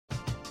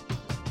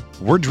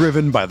We're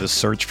driven by the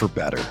search for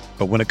better.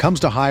 But when it comes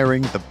to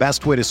hiring, the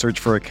best way to search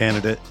for a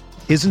candidate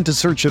isn't to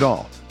search at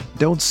all.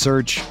 Don't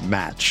search,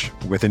 match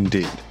with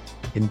Indeed.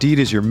 Indeed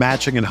is your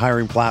matching and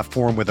hiring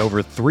platform with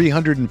over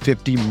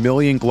 350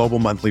 million global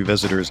monthly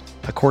visitors,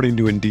 according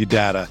to Indeed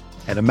data,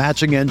 and a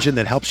matching engine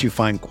that helps you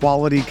find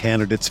quality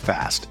candidates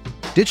fast.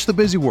 Ditch the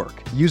busy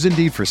work. Use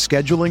Indeed for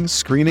scheduling,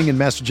 screening, and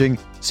messaging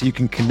so you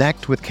can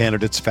connect with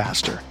candidates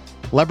faster.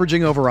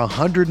 Leveraging over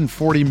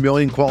 140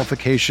 million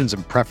qualifications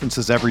and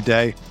preferences every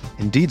day,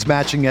 Indeed's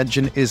matching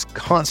engine is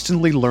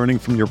constantly learning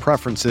from your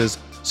preferences,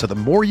 so the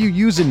more you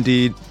use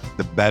Indeed,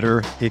 the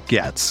better it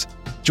gets.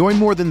 Join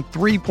more than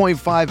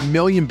 3.5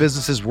 million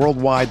businesses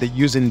worldwide that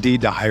use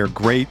Indeed to hire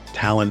great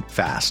talent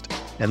fast.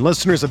 And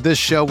listeners of this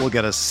show will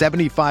get a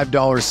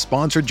 $75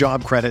 sponsored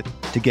job credit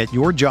to get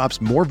your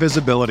jobs more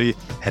visibility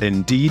at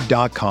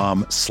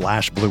Indeed.com/Blue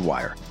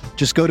Wire.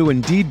 Just go to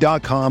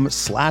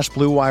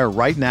Indeed.com/Blue Wire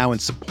right now and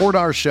support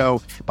our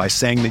show by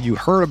saying that you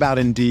heard about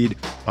Indeed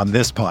on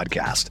this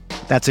podcast.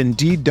 That's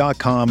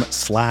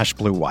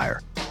Indeed.com/Blue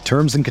Wire.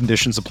 Terms and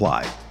conditions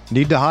apply.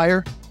 Need to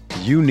hire?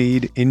 You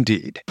need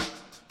Indeed.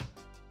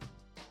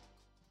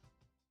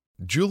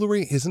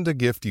 Jewelry isn't a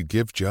gift you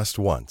give just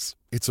once.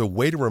 It's a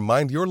way to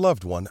remind your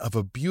loved one of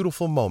a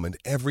beautiful moment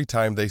every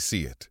time they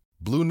see it.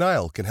 Blue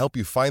Nile can help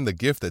you find the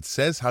gift that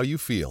says how you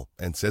feel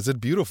and says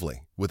it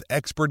beautifully, with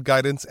expert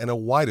guidance and a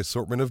wide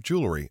assortment of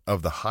jewelry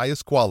of the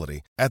highest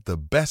quality at the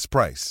best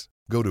price.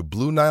 Go to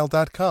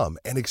BlueNile.com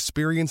and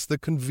experience the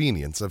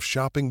convenience of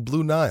shopping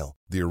Blue Nile,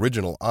 the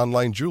original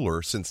online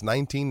jeweler since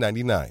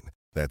 1999.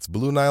 That's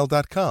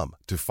BlueNile.com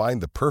to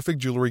find the perfect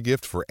jewelry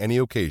gift for any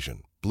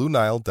occasion.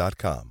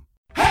 BlueNile.com.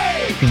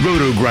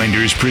 Roto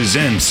Grinders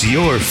presents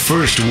your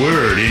first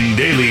word in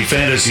daily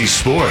fantasy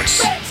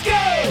sports. Let's go!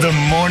 The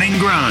Morning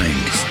Grind.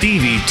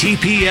 Stevie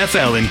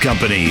TPFL and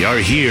company are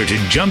here to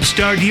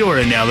jumpstart your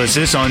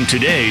analysis on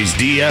today's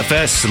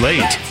DFS slate.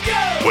 Let's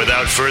go!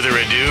 Without further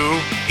ado,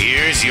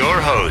 here's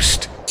your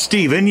host,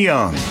 Stephen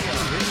Young.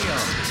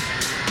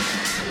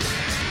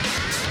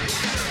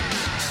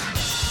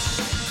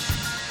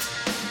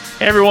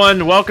 Hey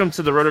everyone, welcome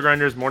to the Roto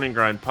Grinders Morning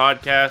Grind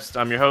podcast.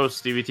 I'm your host,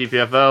 Stevie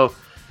TPFL.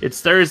 It's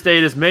Thursday,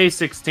 it is May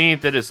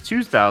 16th, it is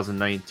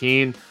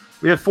 2019.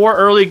 We have 4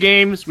 early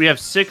games, we have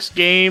 6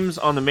 games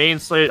on the main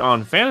slate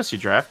on Fantasy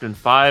Draft, and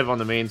 5 on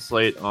the main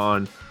slate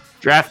on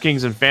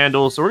DraftKings and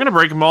FanDuel, so we're going to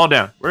break them all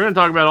down. We're going to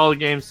talk about all the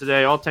games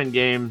today, all 10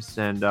 games,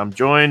 and I'm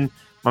joined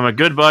by my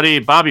good buddy,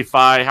 Bobby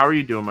Fye. How are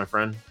you doing, my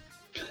friend?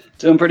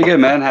 Doing pretty good,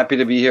 man. Happy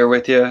to be here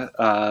with you.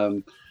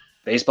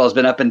 Baseball's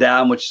been up and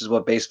down, which is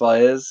what baseball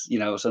is. You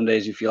know, some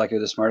days you feel like you're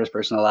the smartest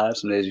person alive.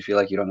 Some days you feel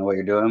like you don't know what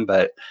you're doing,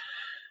 but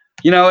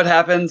you know, it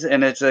happens,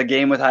 and it's a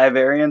game with high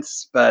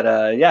variance. But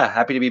yeah,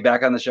 happy to be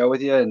back on the show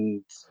with you,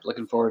 and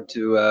looking forward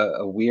to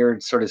a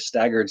weird sort of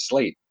staggered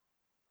slate.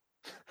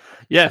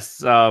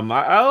 Yes, I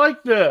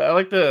like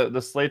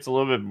the slates a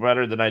little bit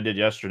better than I did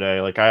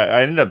yesterday. Like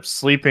I ended up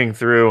sleeping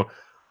through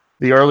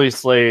the early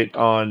slate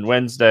on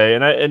Wednesday,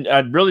 and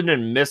I really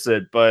didn't miss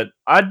it. But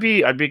I'd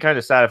be kind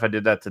of sad if I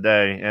did that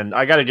today. And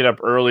I got to get up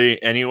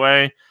early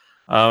anyway.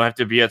 I have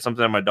to be at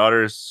something at my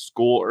daughter's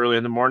school early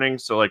in the morning.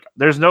 So, like,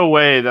 there's no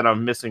way that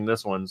I'm missing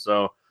this one.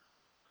 So,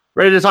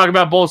 ready to talk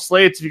about both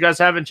slates. If you guys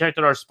haven't checked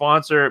out our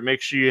sponsor,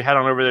 make sure you head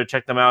on over there.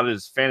 Check them out. It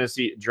is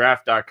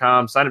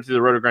fantasydraft.com. Sign up through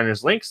the Roto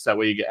Grinders links. That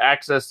way you get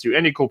access to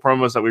any cool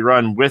promos that we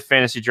run with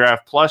Fantasy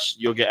Draft. Plus,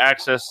 you'll get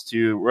access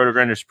to Roto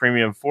Grinders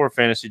Premium for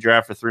Fantasy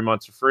Draft for 3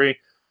 months for free.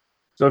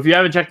 So, if you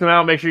haven't checked them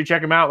out, make sure you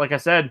check them out. Like I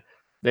said,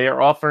 they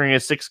are offering a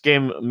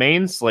 6-game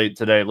main slate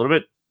today. A little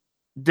bit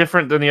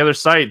different than the other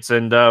sites,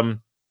 and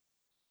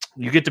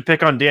you get to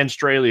pick on Dan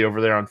Straley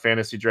over there on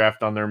Fantasy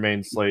Draft on their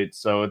main slate,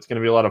 so it's going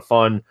to be a lot of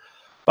fun.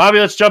 Bobby,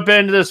 let's jump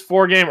into this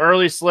 4-game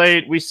early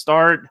slate. We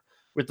start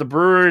with the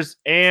Brewers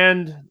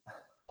and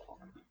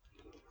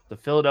the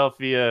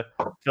Philadelphia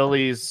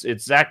Phillies.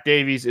 It's Zach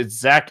Davies, it's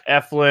Zach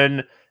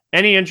Eflin.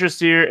 Any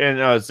interest here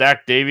in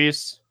Zach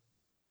Davies?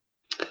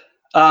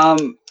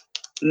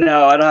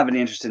 No, I don't have any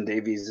interest in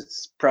Davies.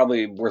 It's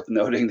probably worth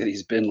noting that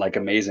he's been like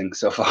amazing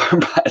so far,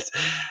 but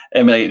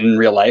I mean, in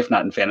real life,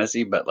 not in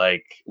fantasy, but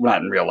like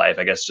not in real life,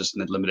 I guess just in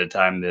the limited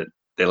time that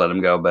they let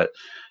him go, but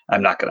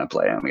I'm not going to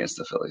play him against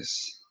the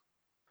Phillies.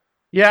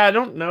 Yeah, I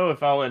don't know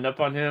if I'll end up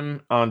on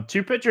him on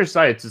 2 pitcher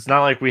sites. It's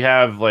not like we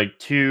have like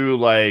 2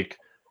 like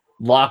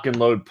lock and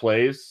load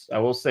plays. I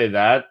will say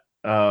that.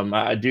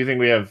 I do think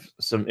we have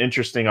some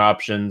interesting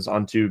options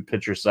on 2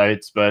 pitcher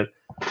sites, but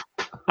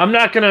I'm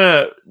not going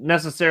to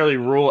necessarily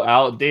rule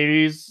out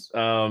Davies.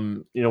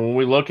 When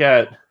we look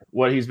at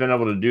what he's been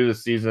able to do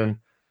this season,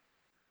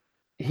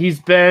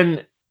 he's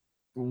been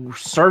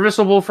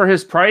serviceable for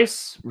his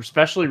price,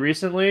 especially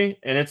recently.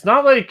 And it's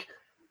not like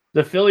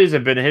the Phillies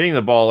have been hitting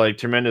the ball like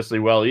tremendously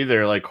well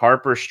either. Like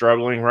Harper's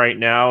struggling right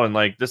now, and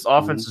like this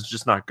offense is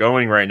just not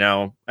going right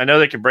now. I know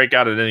they can break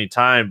out at any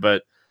time,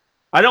 but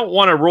I don't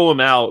want to rule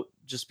him out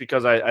just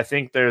because I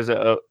think there's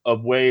a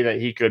way that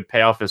he could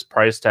pay off his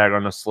price tag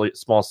on a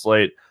small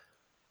slate.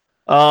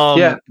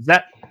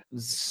 Zach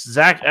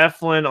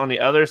Eflin on the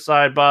other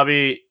side,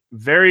 Bobby,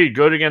 very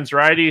good against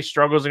righties,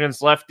 struggles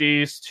against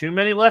lefties. Too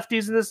many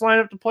lefties in this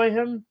lineup to play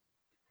him?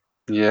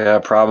 Yeah,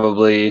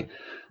 probably.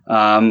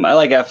 I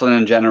like Eflin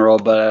in general,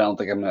 but I don't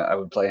think I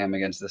would play him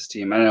against this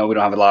team. I know we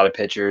don't have a lot of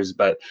pitchers,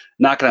 but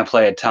not going to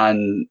play a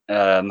ton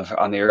on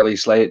the early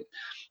slate.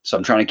 So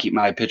I'm trying to keep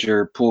my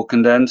pitcher pool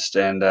condensed,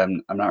 and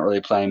I'm not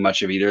really playing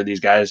much of either of these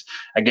guys.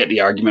 I get the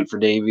argument for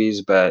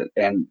Davies, but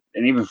and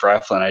even for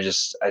Eflin, I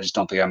just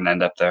don't think I'm going to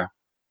end up there.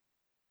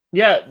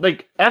 Yeah,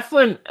 like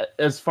Eflin,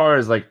 as far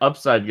as like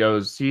upside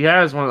goes, he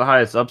has one of the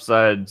highest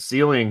upside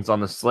ceilings on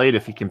the slate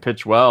if he can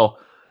pitch well.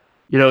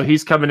 You know,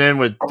 he's coming in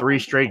with 3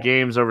 straight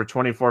games over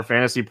 24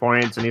 fantasy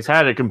points, and he's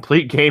had a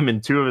complete game in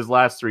 2 of his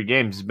last 3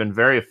 games. He's been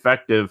very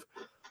effective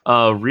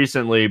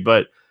recently.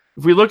 But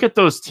if we look at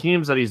those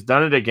teams that he's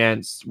done it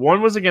against,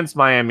 one was against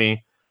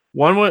Miami,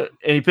 and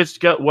he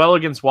pitched well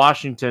against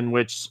Washington,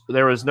 which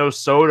there was no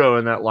Soto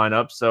in that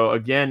lineup. So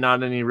again,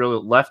 not any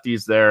real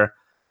lefties there.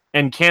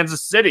 And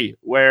Kansas City,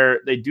 where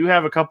they do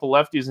have a couple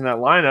lefties in that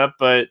lineup,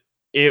 but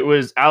it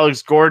was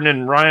Alex Gordon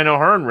and Ryan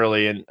O'Hearn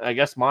really, and I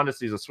guess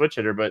Mondesi's a switch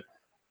hitter, but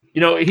you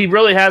know, he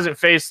really hasn't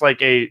faced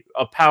like a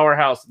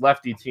powerhouse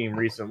lefty team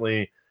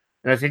recently.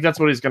 And I think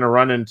that's what he's going to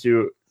run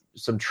into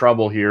some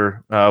trouble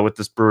here with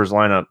this Brewers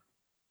lineup.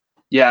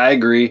 Yeah, I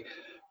agree.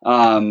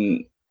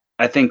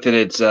 I think that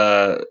it's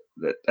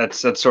that's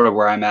sort of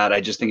where I'm at.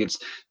 I just think it's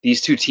these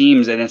 2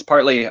 teams, and it's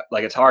partly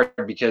like it's hard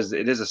because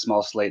it is a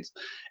small slate.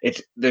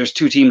 There's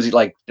 2 teams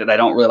like that I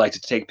don't really like to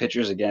take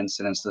pitchers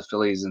against, and it's the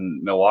Phillies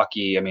and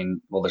Milwaukee. I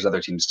mean, well, there's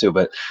other teams too,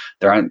 but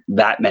there aren't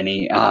that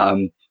many.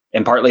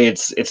 And partly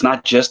it's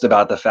not just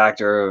about the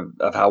factor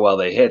of how well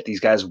they hit. These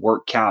guys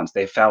work counts.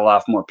 They foul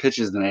off more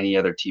pitches than any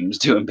other teams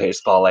do in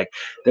baseball. Like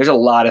there's a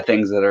lot of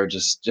things that are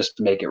just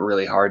make it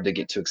really hard to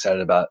get too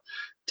excited about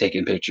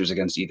taking pitchers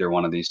against either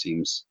one of these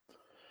teams.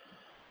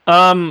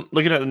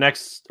 Looking at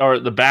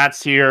the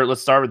bats here,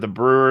 let's start with the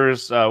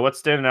Brewers. What's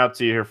standing out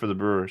to you here for the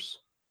Brewers?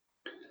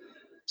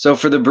 So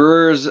for the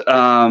Brewers,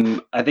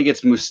 I think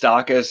it's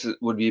Moustakas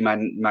would be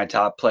my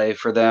top play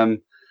for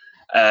them.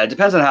 It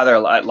depends on how their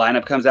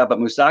lineup comes out, but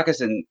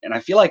Moustakas and I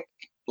feel like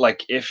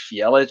if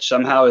Yelich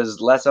somehow is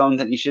less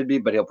owned than he should be,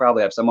 but he'll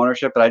probably have some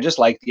ownership. But I just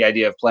like the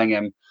idea of playing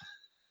him.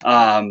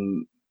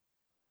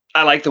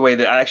 I like the way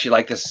that I actually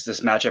like this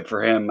matchup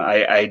for him.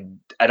 I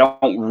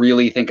don't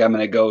really think I'm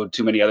going to go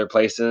too many other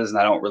places, and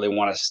I don't really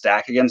want to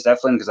stack against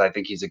Eflin because I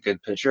think he's a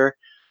good pitcher.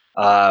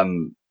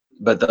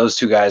 But those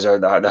 2 guys are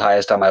the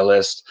highest on my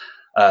list.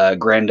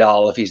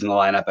 Grandal, if he's in the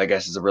lineup, I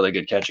guess is a really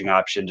good catching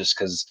option just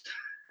because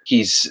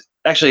he's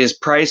actually his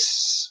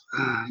price.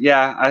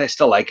 Yeah, I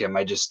still like him.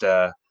 I just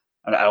I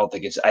don't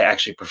think I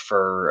actually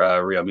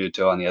prefer Real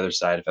Muto on the other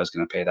side if I was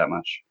going to pay that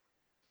much.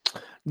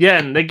 Yeah,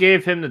 and they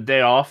gave him the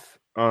day off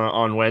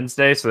on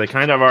Wednesday, so they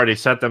kind of already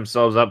set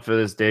themselves up for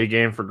this day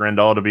game for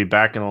Grandal to be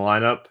back in the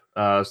lineup.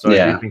 I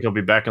do think he'll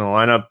be back in the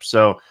lineup.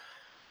 So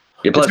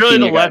plus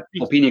really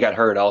Pena got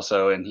hurt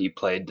also, and he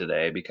played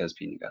today because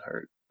Pena got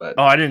hurt. But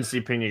I didn't see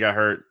Pena got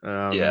hurt.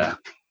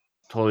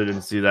 Totally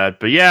didn't see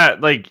that. But yeah,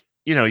 like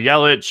you know,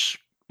 Yelich,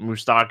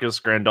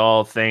 Moustakas,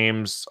 Grandal,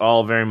 Thames,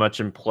 all very much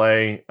in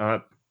play.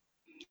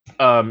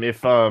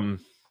 If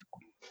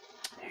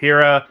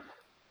Hira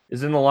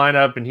is in the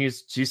lineup and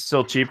he's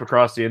still cheap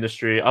across the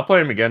industry, I'll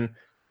play him again.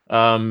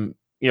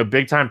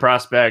 Big time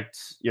prospect,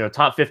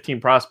 top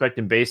 15 prospect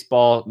in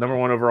baseball, number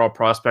 1 overall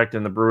prospect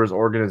in the Brewers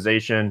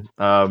organization,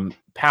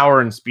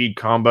 power and speed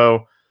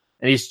combo,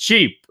 and he's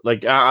cheap.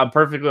 Like I'm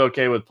perfectly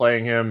okay with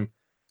playing him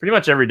pretty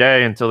much every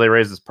day until they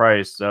raise his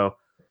price. So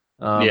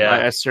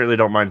I certainly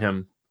don't mind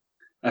him.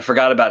 I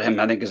forgot about him,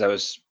 I think, because I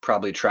was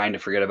probably trying to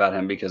forget about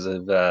him because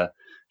of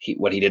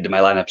what he did to my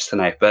lineups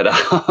tonight. But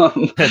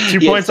 2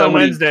 points on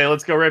Wednesday.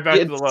 Let's go right back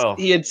to the well.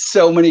 He had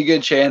so many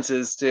good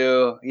chances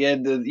too. He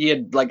had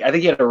I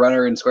think he had a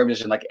runner in scoring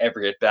position like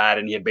every at bat,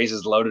 and he had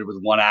bases loaded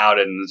with 1 out,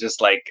 and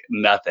just like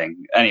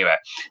nothing. Anyway,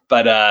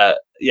 but I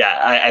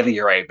think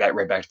you're right.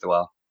 Right back to the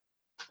well.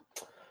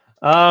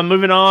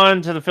 Moving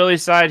on to the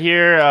Phillies side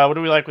here. What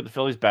do we like with the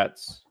Phillies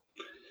bets?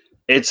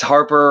 It's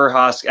Harper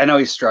Hoskins. I know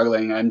he's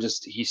struggling.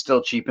 He's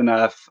still cheap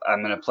enough.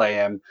 I'm going to play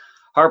him.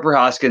 Harper,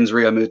 Hoskins,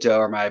 Real Muto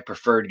are my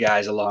preferred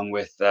guys, along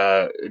with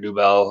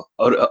Odubel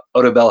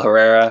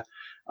Herrera.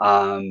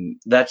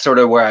 That's sort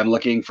of where I'm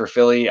looking for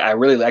Philly. I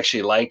really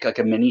actually like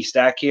a mini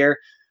stack here.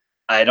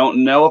 I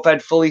don't know if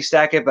I'd fully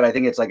stack it, but I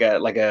think it's I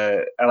like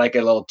a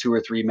little 2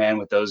 or 3 man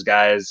with those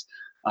guys.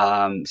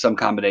 Some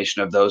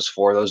combination of those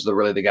 4. Those are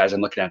really the guys I'm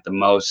looking at the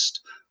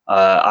most.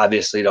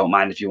 Obviously, don't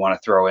mind if you want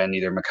to throw in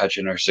either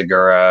McCutchen or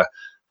Segura,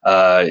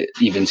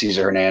 even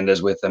Cesar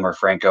Hernandez with them or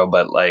Franco.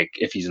 But like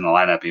if he's in the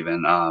lineup,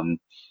 even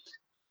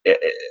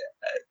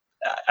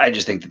I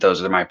just think that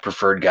those are my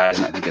preferred guys,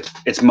 and I think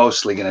it's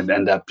mostly going to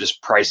end up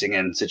just pricing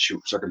in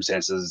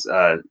circumstances.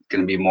 Going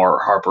to be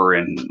more Harper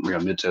and Real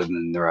Muto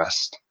than the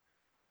rest.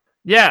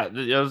 Yeah,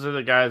 those are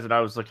the guys that I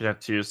was looking at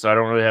too. So I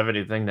don't really have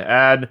anything to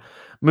add.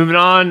 Moving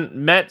on,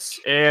 Mets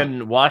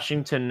and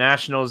Washington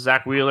Nationals,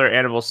 Zach Wheeler,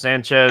 Anibal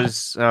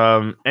Sanchez.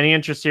 Any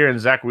interest here in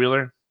Zach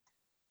Wheeler?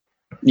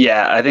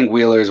 Yeah, I think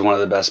Wheeler is one of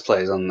the best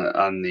plays on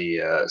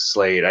the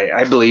slate.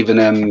 I believe in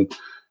him.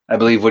 I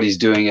believe what he's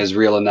doing is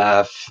real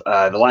enough.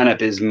 The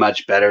lineup is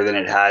much better than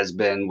it has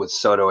been with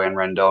Soto and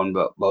Rendon,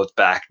 but both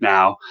back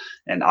now,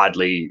 and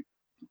oddly,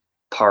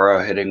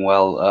 Parra hitting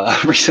well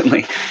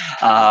recently.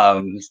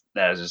 That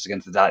was just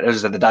against the Dodgers. It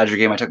was at the Dodger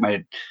game. I took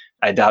my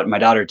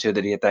daughter to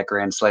that he hit that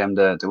grand slam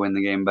to win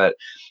the game, but.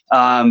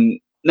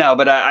 No,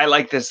 but I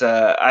like this.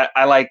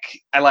 I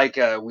like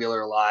Wheeler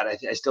a lot.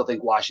 I still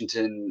think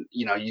Washington.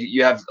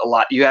 You have a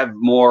lot. You have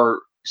more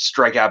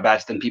strikeout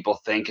bats than people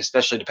think,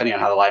 especially depending on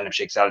how the lineup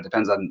shakes out. It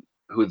depends on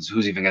who's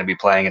even going to be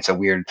playing. It's a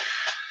weird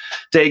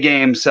day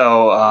game.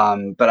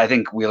 So, but I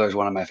think Wheeler is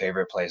one of my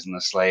favorite plays in the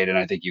slate, and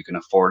I think you can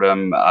afford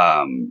him,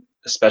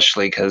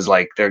 especially because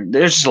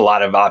there's just a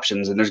lot of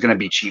options, and there's going to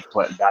be cheap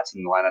bats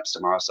in the lineups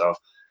tomorrow. So,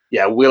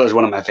 yeah, Wheeler's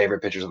one of my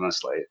favorite pitchers on the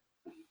slate.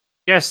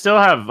 Yeah, still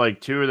have like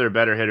two of their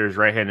better hitters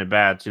right-handed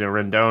bats.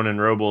 Rendon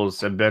and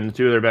Robles have been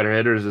two of their better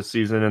hitters this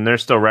season, and they're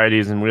still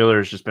righties, and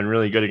Wheeler's just been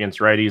really good against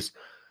righties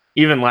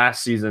even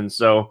last season.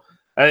 So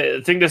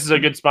I think this is a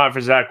good spot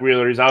for Zach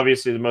Wheeler. He's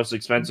obviously the most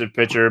expensive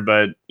pitcher,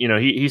 but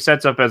he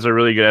sets up as a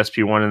really good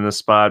SP1 in this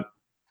spot.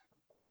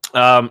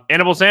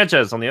 Anibal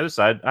Sanchez on the other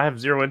side, I have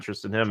zero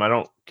interest in him. I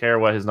don't care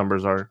what his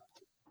numbers are.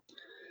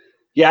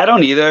 Yeah, I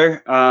don't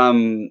either.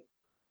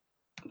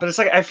 But it's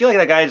I feel like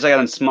that guy is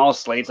on small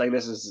slates like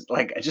this is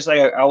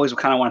I always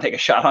kind of want to take a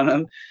shot on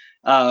him.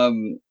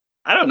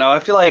 I don't know. I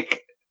feel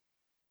like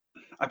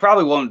I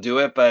probably won't do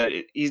it, but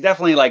he's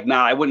definitely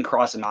I wouldn't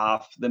cross him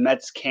off. The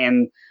Mets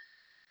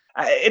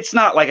it's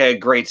not like a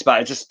great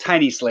spot. It's just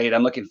tiny slate.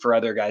 I'm looking for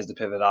other guys to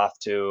pivot off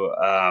to.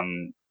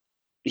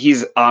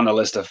 He's on the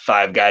list of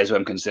 5 guys who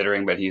I'm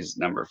considering, but he's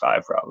number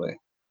 5 probably.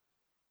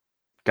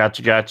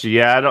 Gotcha.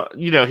 Yeah,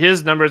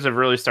 his numbers have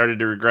really started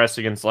to regress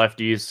against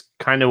lefties,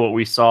 kind of what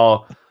we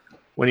saw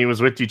when he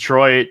was with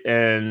Detroit.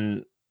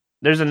 And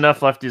there's enough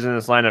lefties in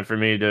this lineup for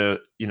me to,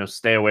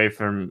 stay away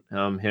from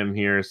him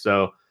here.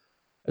 So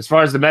as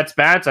far as the Mets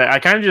bats, I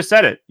kind of just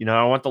said it.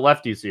 I want the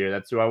lefties here.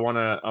 That's who I want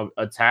to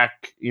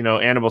attack,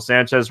 Anibal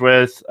Sanchez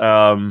with.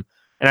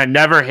 And I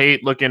never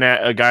hate looking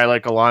at a guy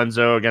like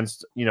Alonso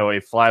against,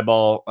 a fly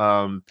ball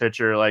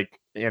pitcher like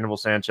Anibal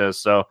Sanchez.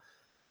 So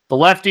the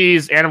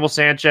lefties, Anibal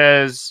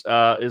Sanchez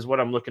is what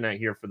I'm looking at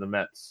here for the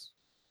Mets.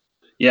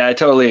 Yeah, I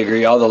totally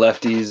agree. All the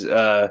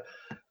lefties.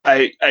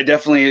 I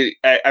definitely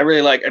I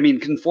really like. I mean,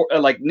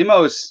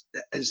 Nimmo's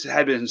has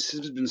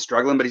been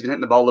struggling, but he's been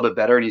hitting the ball a little bit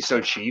better, and he's so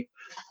cheap.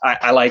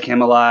 I like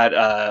him a lot.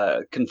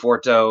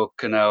 Conforto,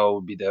 Cano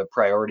would be the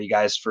priority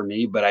guys for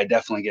me, but I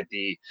definitely get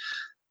the.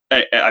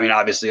 I mean,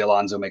 obviously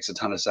Alonso makes a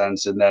ton of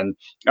sense, and then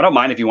I don't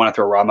mind if you want to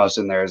throw Ramos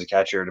in there as a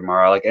catcher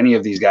tomorrow. Like any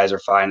of these guys are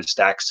fine.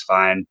 Stack's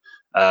fine.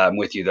 I'm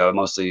with you though. I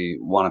mostly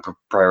want to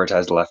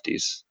prioritize the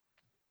lefties.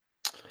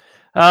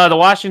 The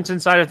Washington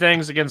side of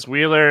things against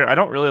Wheeler, I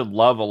don't really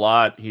love a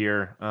lot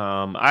here.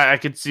 I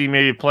could see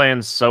maybe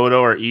playing Soto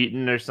or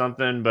Eaton or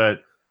something, but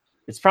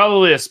it's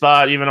probably a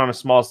spot, even on a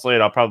small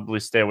slate, I'll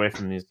probably stay away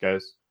from these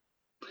guys.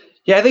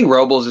 Yeah, I think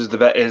Robles is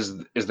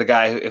the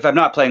guy. If I'm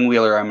not playing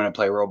Wheeler, I'm going to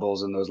play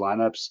Robles in those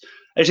lineups.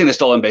 I just think the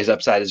stolen base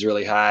upside is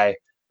really high.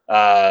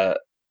 I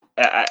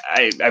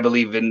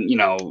believe in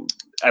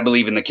I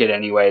believe in the kid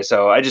anyway.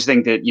 So I just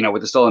think that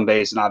with the stolen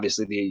base and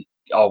obviously the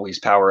always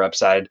power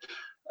upside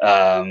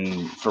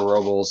for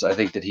Robles, I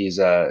think that he's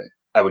I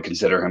would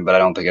consider him, but I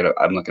don't think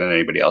I'm looking at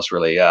anybody else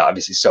really.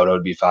 Obviously Soto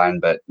would be fine,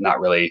 but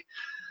not really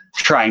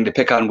trying to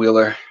pick on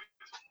Wheeler.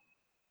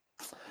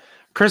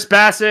 Chris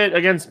Bassett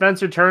against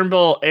Spencer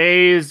Turnbull.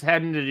 A's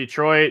heading to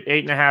Detroit,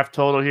 8.5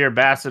 total here.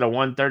 Bassett a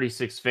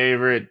 136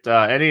 favorite.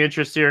 Any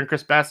interest here in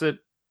Chris Bassett?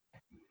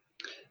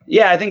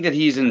 Yeah, I think that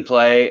he's in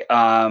play.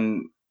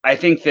 I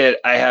think that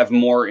I have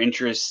more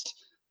interest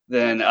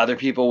than other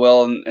people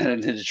will in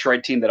the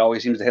Detroit team that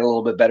always seems to hit a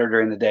little bit better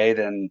during the day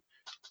than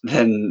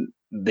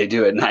they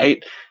do at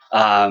night.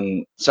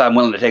 So I'm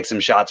willing to take some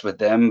shots with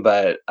them,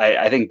 but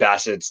I think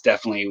Bassett's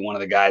definitely one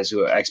of the guys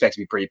who I expect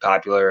to be pretty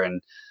popular,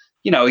 and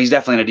he's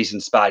definitely in a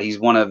decent spot. He's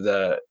one of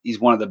the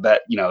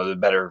the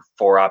better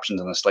 4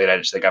 options on the slate. I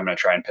just think I'm going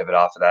to try and pivot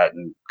off of that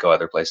and go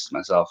other places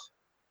myself.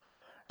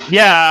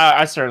 Yeah,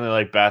 I certainly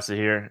like Bassett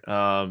here.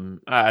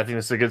 I think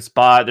it's a good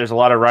spot. There's a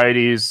lot of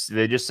righties.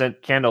 They just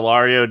sent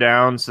Candelario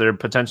down, so there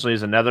potentially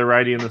is another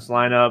righty in this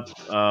lineup.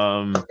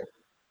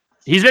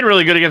 He's been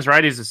really good against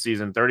righties this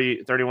season.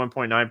 31.9%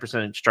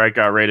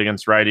 strikeout rate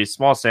against righties.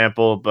 Small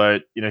sample,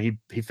 but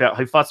he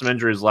fought some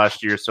injuries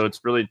last year, so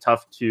it's really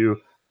tough to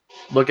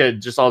look at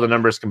just all the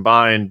numbers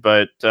combined.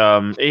 But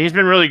he's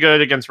been really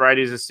good against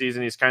righties this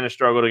season. He's kind of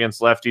struggled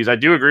against lefties. I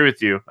do agree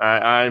with you.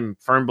 I'm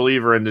a firm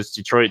believer in this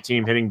Detroit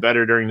team hitting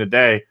better during the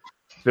day.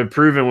 It's been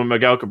proven with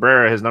Miguel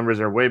Cabrera. His numbers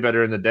are way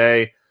better in the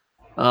day.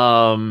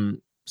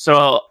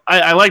 So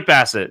I like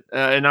Bassett,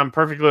 and I'm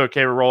perfectly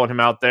okay with rolling him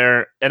out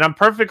there. And I'm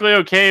perfectly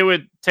okay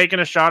with taking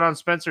a shot on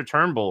Spencer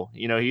Turnbull.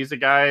 He's a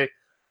guy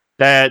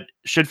that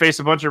should face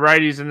a bunch of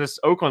righties in this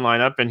Oakland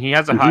lineup, and he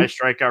has a high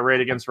strikeout rate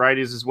against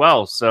righties as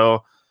well.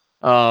 So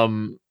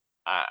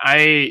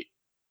I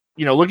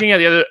looking at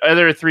the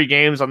other three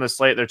games on the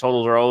slate, their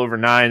totals are all over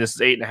 9. This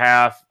is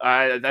 8.5.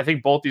 I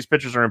think both these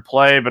pitchers are in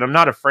play, but I'm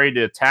not afraid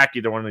to attack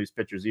either one of these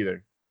pitchers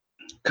either.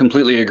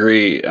 Completely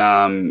agree.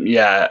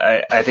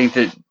 I think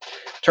that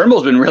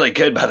Turnbull's been really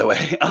good, by the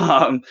way.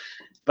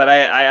 But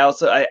I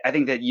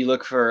think that you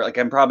look for, like,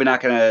 I'm probably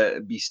not going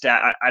to be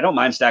I don't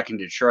mind stacking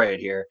Detroit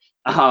here.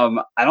 I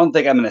don't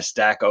think I'm going to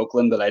stack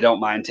Oakland, but I don't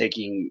mind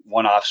taking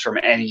one-offs from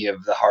any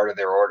of the heart of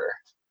their order.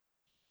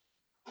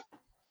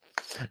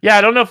 Yeah,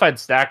 I don't know if I'd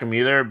stack them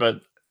either,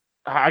 but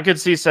I could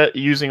see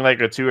using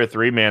like a 2 or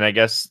 3 man. I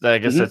guess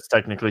that's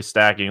technically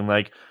stacking.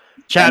 Like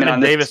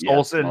Chapman, Davis,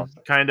 Olsen,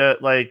 kind of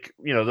like,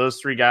 those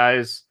 3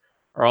 guys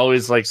are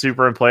always like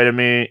super in play to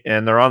me,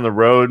 and they're on the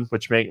road,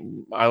 which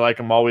I like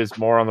them always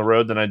more on the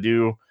road than I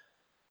do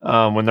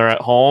when they're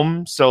at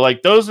home. So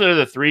like those are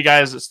the 3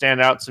 guys that stand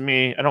out to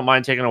me. I don't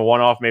mind taking a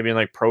one-off maybe in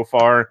like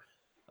Profar.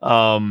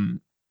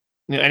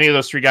 Any of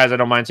those 3 guys, I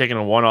don't mind taking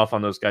a one-off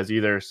on those guys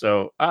either.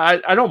 So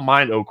I don't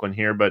mind Oakland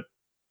here, but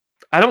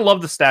I don't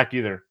love the stack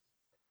either.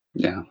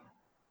 Yeah.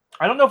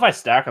 I don't know if I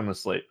stack on the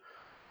slate.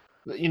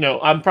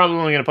 I'm probably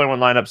only going to play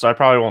one lineup, so I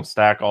probably won't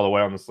stack all the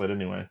way on the slate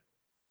anyway.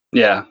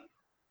 Yeah.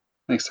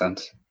 Makes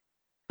sense.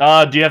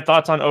 Do you have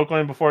thoughts on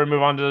Oakland before we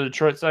move on to the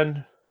Detroit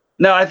side?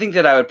 No, I think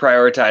that I would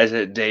prioritize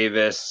it.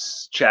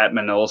 Davis,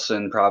 Chapman,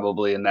 Olsen,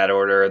 probably in that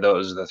order.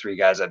 Those are the 3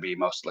 guys I'd be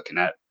most looking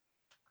at.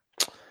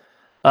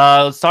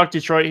 Let's talk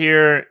Detroit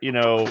here.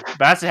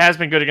 Bassett has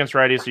been good against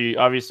righties,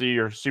 so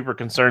you're super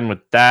concerned with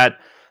that.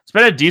 It's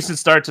been a decent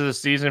start to the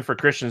season for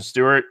Christian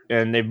Stewart,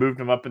 and they've moved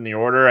him up in the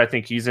order. I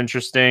think he's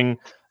interesting.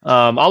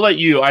 I'll let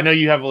you. I know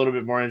you have a little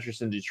bit more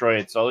interest in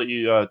Detroit, so I'll let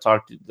you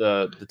talk to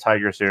the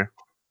Tigers here.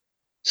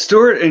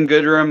 Stewart and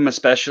Goodrum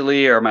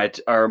especially are my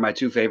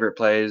 2 favorite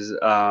plays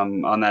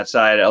on that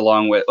side,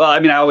 along with,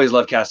 I always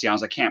love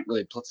Castellanos. I can't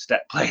really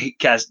play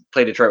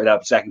Detroit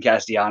without stacking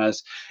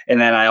Castellanos.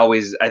 And then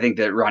I think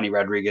that Ronnie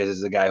Rodriguez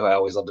is the guy who I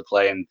always love to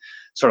play, and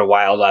sort of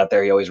wild out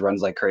there. He always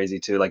runs like crazy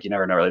too. Like, you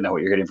never really know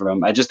what you're getting from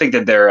him. I just think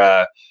that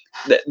they're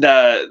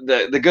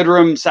the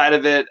Goodrum side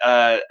of it,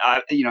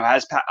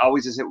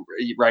 always has hit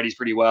righties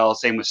pretty well.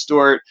 Same with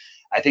Stewart.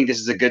 I think this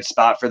is a good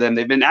spot for them.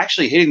 They've been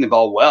actually hitting the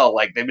ball well.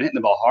 Like, they've been hitting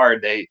the ball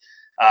hard.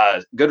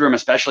 Goodrum,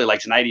 especially,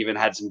 like tonight, even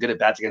had some good at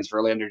bats against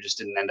Verlander, just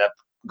didn't end up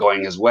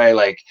going his way.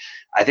 Like,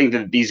 I think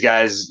that these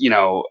guys,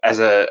 as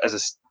a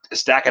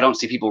stack, I don't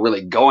see people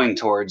really going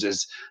towards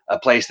as a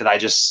place that I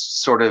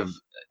just sort of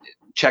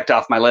checked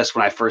off my list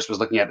when I first was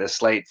looking at this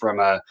slate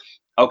from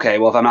okay,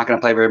 well, if I'm not going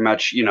to play very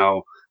much,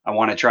 I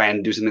want to try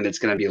and do something that's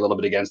going to be a little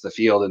bit against the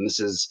field. And this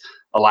is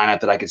a lineup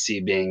that I could see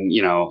being,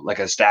 like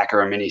a stack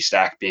or a mini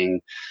stack being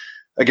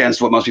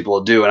against what most people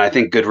will do. And I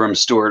think Goodrum,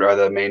 Stewart are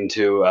the main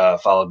 2,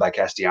 followed by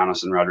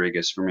Castellanos and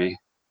Rodriguez for me.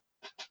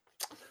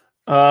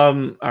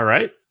 All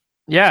right.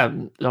 Yeah,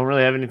 don't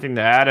really have anything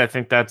to add. I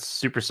think that's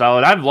super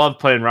solid. I've loved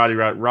playing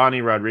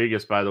Ronnie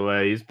Rodriguez, by the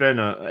way. He's been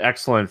an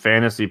excellent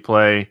fantasy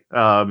play,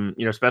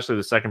 especially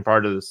the second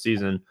part of the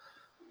season.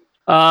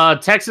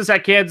 Texas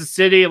at Kansas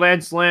City,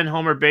 Lance Lynn,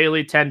 Homer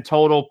Bailey, 10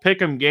 total.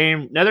 Pick'em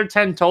game, another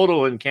 10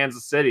 total in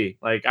Kansas City.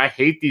 Like, I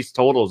hate these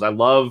totals. I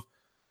love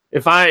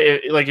if I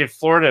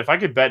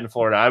could bet in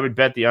Florida, I would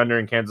bet the under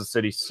in Kansas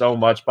City so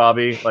much,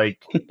 Bobby.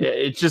 Like,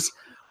 it's just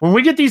when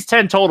we get these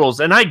 10 totals,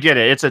 and I get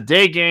it, it's a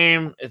day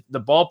game.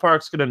 The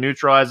ballpark's going to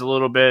neutralize a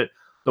little bit.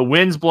 The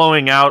wind's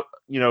blowing out,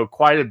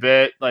 quite a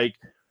bit. Like,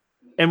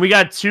 and we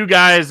got 2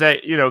 guys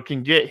that,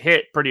 can get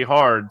hit pretty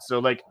hard. So,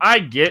 like, I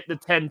get the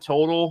 10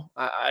 total.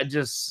 I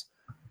just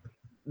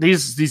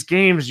these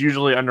games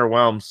usually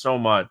underwhelm so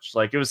much.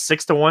 Like, it was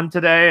 6-1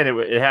 today, and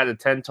it had a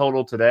 10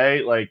 total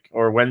today,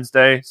 or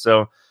Wednesday.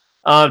 So,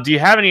 do you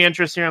have any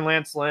interest here in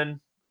Lance Lynn?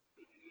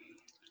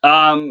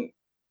 I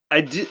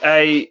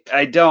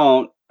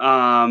don't.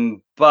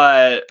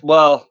 But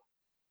well,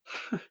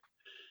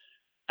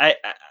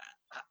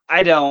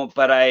 I don't,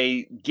 but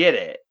I get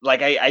it.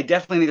 Like, I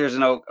definitely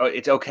think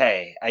it's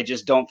okay. I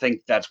just don't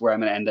think that's where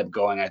I'm going to end up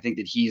going. I think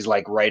that he's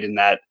like right in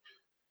that,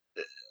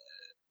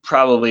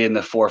 probably in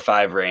the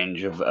 4-5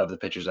 range of the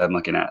pitchers I'm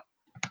looking at.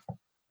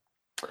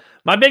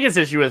 My biggest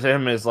issue with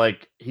him is,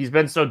 like, he's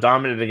been so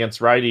dominant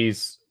against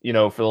righties,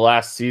 for the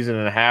last season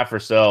and a half or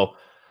so.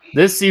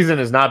 This season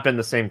has not been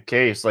the same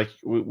case. Like,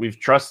 we've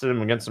trusted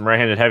him against some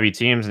right-handed heavy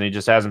teams, and he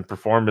just hasn't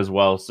performed as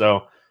well.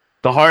 So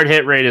the hard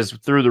hit rate is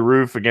through the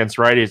roof against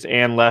righties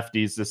and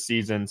lefties this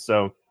season.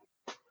 So,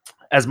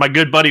 as my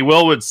good buddy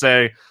Will would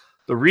say,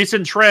 the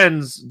recent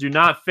trends do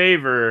not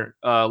favor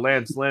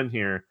Lance Lynn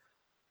here.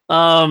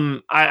 I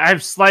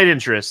have slight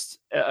interest.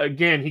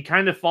 Again, he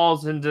kind of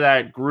falls into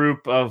that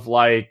group of,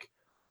 like,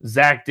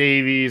 Zach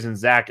Davies and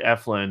Zach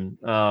Eflin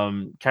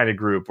kind of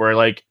group where,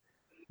 like,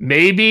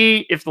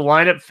 maybe if the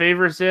lineup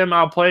favors him,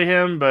 I'll play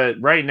him.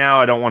 But right now,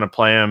 I don't want to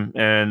play him.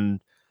 And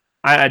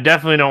I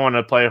definitely don't want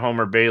to play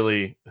Homer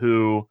Bailey,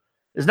 who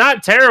is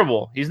not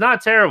terrible. He's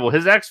not terrible.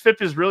 His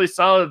xFIP is really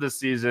solid this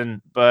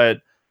season, but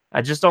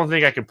I just don't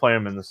think I can play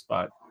him in this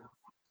spot.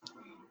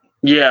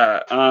 Yeah.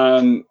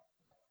 I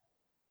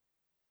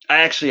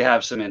actually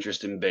have some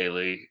interest in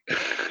Bailey.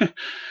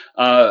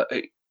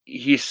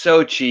 he's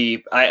so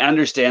cheap. I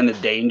understand the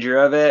danger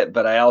of it,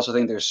 but I also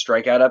think there's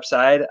strikeout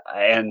upside,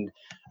 and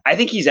I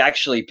think he's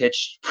actually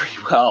pitched pretty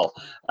well.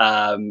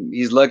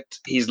 He's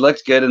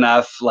looked good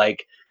enough.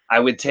 Like, I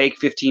would take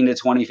 15 to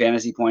 20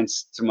 fantasy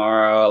points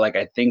tomorrow. Like,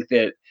 I think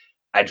that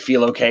I'd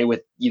feel okay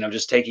with,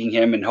 just taking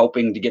him and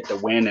hoping to get the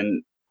win.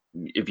 And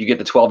if you get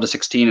the 12 to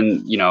 16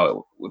 and,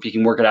 if you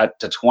can work it out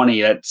to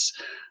 20,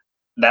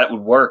 that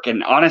would work.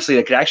 And honestly,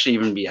 it could actually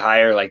even be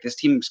higher. Like, this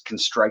team can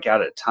strike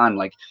out a ton.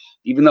 Like,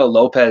 even though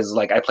Lopez,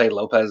 like, I played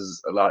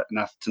Lopez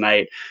enough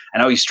tonight. I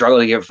know he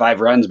struggled to get 5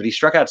 runs, but he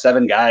struck out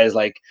 7 guys.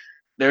 Like,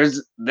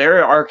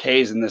 there are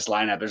Ks in this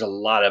lineup. There's a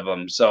lot of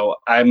them. So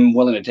I'm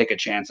willing to take a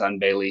chance on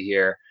Bailey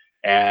here.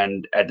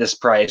 And at this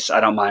price,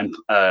 I don't mind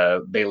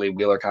Bailey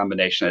Wheeler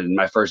combination. In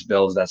my first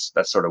builds,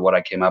 that's sort of what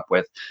I came up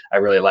with. I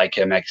really like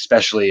him,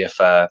 especially if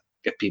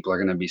people are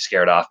going to be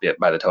scared off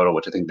by the total,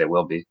 which I think they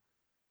will be.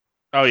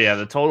 Oh yeah,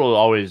 the total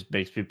always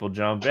makes people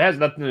jump. It has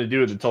nothing to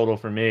do with the total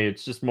for me.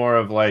 It's just more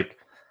of like,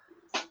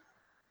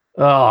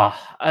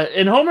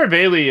 and Homer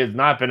Bailey has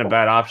not been a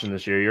bad option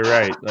this year. You're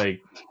right.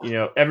 Like,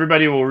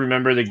 everybody will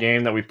remember the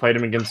game that we played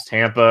him against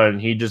Tampa,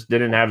 and he just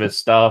didn't have his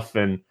stuff,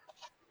 and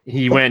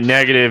he went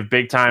negative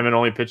big time and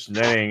only pitched an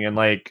inning. And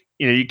like,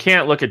 you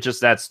can't look at just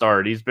that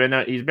start. He's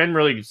been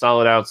really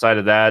solid outside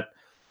of that.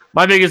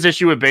 My biggest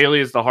issue with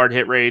Bailey is the hard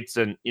hit rates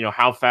and,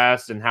 how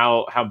fast and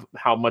how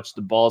much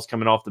the ball's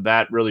coming off the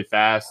bat really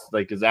fast.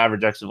 Like, his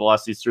average exit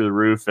velocity is through the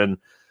roof. And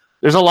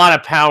there's a lot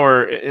of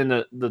power in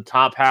the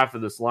top half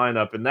of this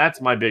lineup. And that's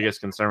my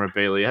biggest concern with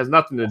Bailey. It has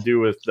nothing to do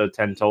with the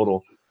 10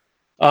 total.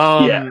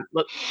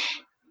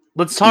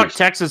 Let's talk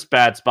Texas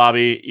bats,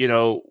 Bobby.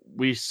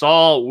 We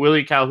saw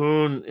Willie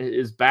Calhoun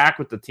is back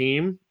with the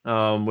team,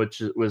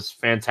 which was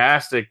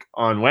fantastic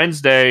on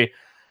Wednesday.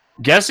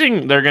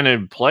 Guessing they're going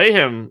to play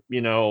him,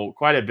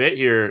 quite a bit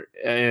here.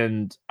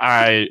 And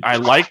I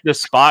like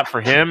this spot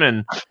for him.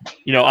 And,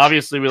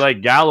 obviously we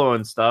like Gallo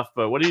and stuff,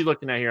 but what are you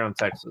looking at here on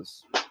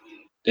Texas?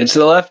 It's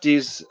the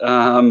lefties.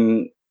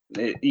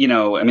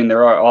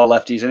 There are all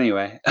lefties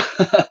anyway.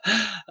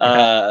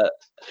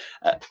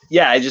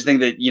 I just think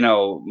that,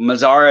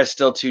 Mazara is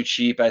still too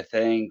cheap, I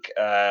think.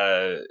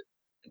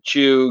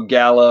 Chu,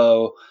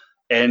 Gallo,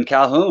 and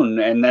Calhoun.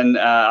 And then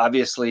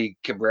obviously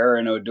Cabrera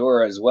and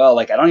Odor as well.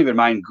 Like, I don't even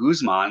mind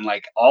Guzman.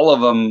 Like, all of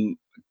them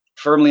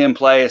firmly in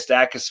play. A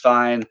stack is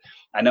fine.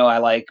 I know I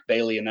like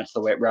Bailey, and that's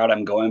the route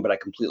I'm going, but I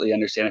completely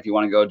understand if you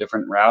want to go a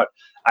different route.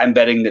 I'm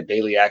betting that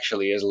Bailey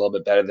actually is a little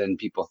bit better than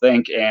people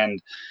think,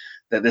 and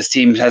that this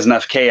team has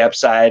enough K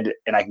upside,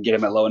 and I can get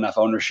him at low enough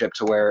ownership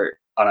to where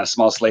on a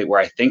small slate where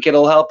I think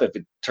it'll help. If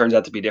it turns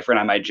out to be different,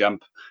 I might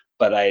jump.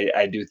 But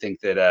I do think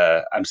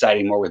that I'm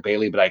siding more with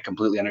Bailey, but I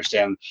completely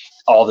understand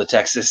all the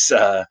Texas,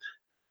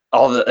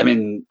 all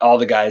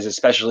the guys,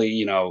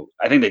 especially,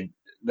 I think that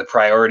the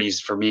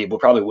priorities for me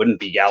wouldn't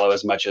be Gallo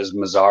as much as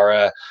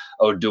Mazara,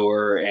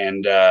 Odor,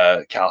 and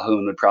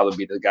Calhoun would probably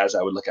be the guys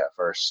I would look at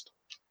first.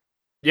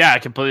 Yeah, I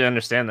completely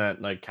understand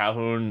that. Like,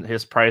 Calhoun,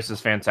 his price is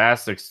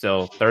fantastic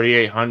still.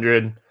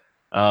 3,800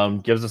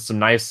 gives us some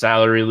nice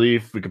salary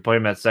relief. We could play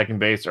him at second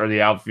base or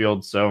the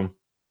outfield. So,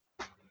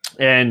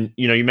 and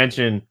you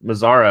mentioned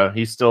Mazara,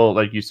 he's still,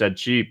 like you said,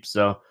 cheap.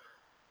 So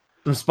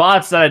some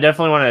spots that I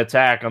definitely want to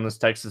attack on this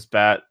Texas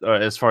bat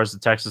as far as the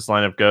Texas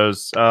lineup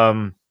goes.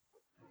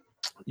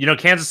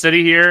 Kansas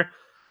City here.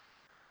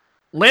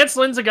 Lance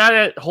Lynn's a guy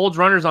that holds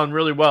runners on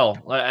really well.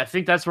 I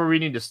think that's where we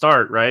need to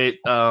start, right?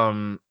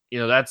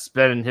 That's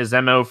been his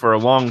MO for a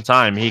long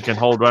time. He can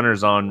hold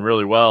runners on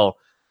really well.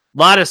 A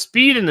lot of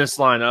speed in this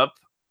lineup.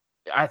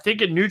 I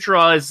think it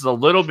neutralizes a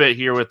little bit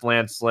here with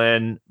Lance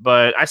Lynn,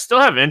 but I still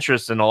have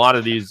interest in a lot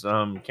of these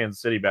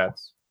Kansas City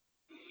bats.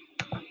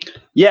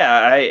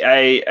 Yeah,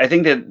 I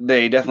think that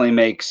they definitely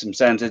make some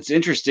sense. It's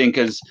interesting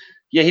because,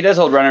 he does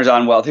hold runners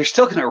on well. They're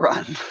still going to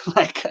run.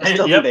 Like, I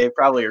still think they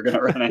probably are going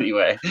to run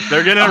anyway.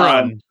 They're going to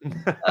run.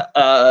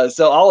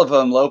 So all of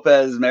them,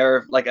 Lopez,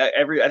 Merriff, like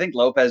I think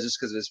Lopez just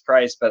because of his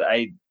price, but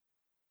I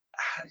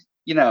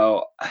don't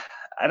know.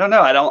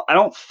 I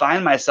don't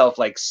find myself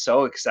like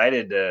so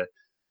excited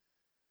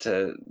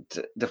to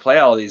play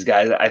all these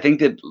guys. I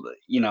think that,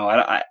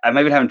 I'm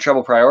even having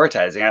trouble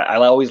prioritizing. I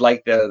always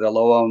like the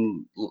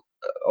low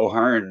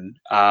O'Hearn.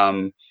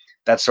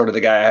 That's sort of the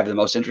guy I have the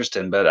most interest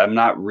in, but I'm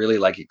not really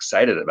like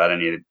excited about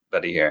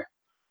anybody here.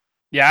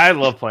 Yeah, I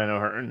love playing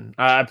O'Hearn.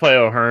 I play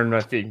O'Hearn,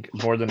 I think,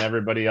 more than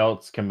everybody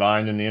else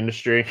combined in the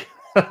industry.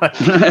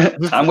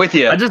 I'm with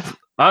you.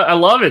 I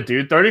love it,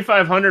 dude.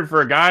 3,500 for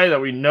a guy that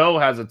we know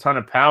has a ton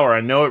of power. I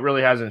know it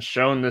really hasn't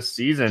shown this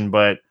season,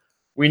 but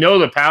we know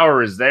the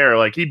power is there.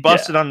 Like, he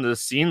busted onto the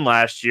scene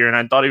last year, and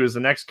I thought he was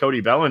the next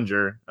Cody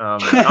Bellinger.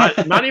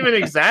 Not even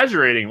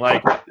exaggerating.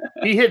 Like,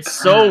 he hit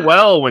so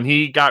well when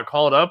he got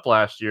called up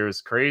last year.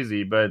 It's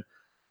crazy. But,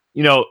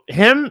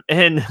 him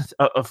and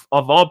of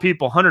all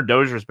people, Hunter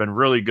Dozier has been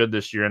really good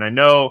this year. And I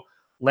know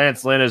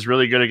Lance Lynn is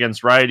really good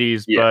against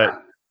righties,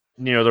 but,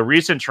 the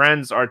recent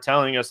trends are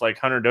telling us like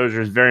Hunter Dozier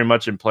is very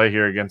much in play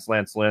here against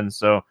Lance Lynn.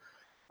 So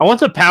I want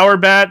the power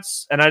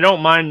bats, and I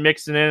don't mind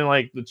mixing in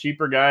like the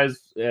cheaper guys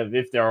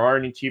if there are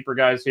any cheaper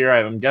guys here.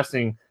 I'm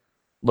guessing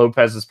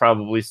Lopez is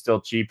probably still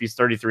cheap. He's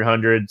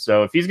 3,300.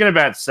 So if he's going to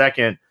bat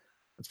second,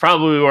 it's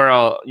probably where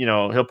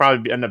he'll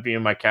probably end up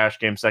being my cash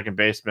game second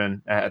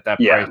baseman at that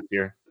price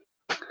here.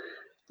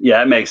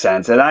 Yeah, it makes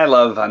sense. And I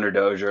love Hunter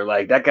Dozier.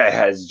 Like, that guy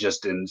has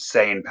just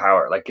insane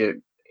power. Like,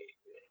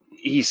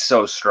 he's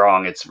so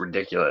strong. It's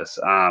ridiculous.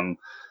 I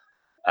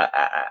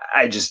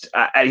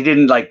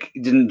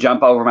didn't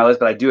jump over my list,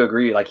 but I do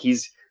agree. Like,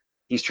 he's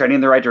trending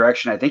in the right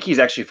direction. I think he's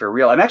actually for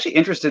real. I'm actually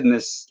interested in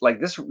this. Like,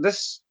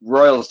 this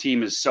Royals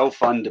team is so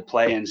fun to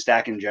play and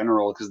stack in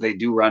general because they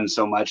do run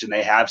so much and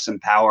they have some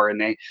power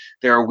and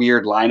they're a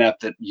weird lineup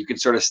that you can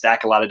sort of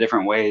stack a lot of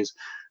different ways.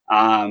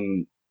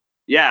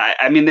 Yeah,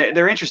 I mean,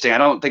 they're interesting. I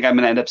don't think I'm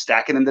going to end up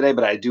stacking them today,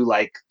 but I do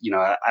like,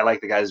 I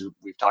like the guys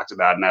we've talked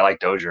about, and I like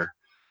Dozier.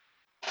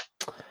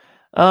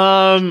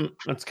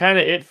 That's kind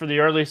of it for the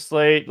early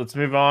slate. Let's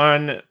move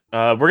on.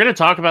 We're going to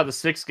talk about the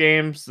 6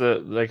 games.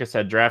 Like I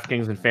said,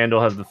 DraftKings and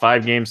FanDuel have the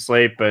 5-game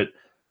slate, but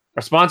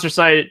our sponsor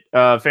site,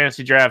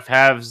 Fantasy Draft,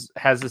 has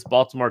this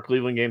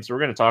Baltimore-Cleveland game, so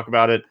we're going to talk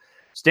about it.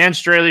 Stan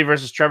Straley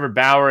versus Trevor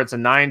Bauer. It's a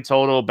 9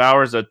 total.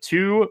 Bauer's a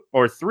 2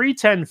 or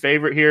 3-10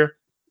 favorite here,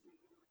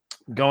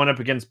 going up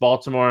against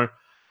Baltimore.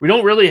 We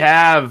don't really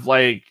have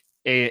like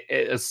a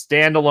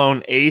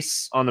standalone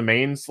ace on the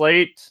main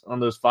slate on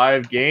those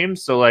 5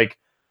 games. So like,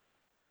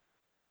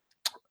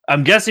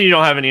 I'm guessing you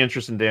don't have any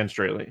interest in Dan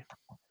Straley.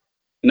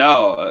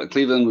 No,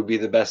 Cleveland would be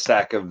the best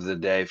stack of the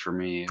day for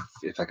me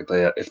if I could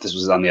play it. If this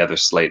was on the other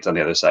slates, on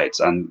the other sites,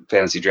 on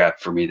Fantasy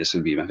Draft, for me, this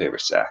would be my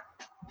favorite stack.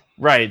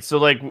 Right. So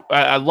like,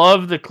 I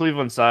love the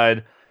Cleveland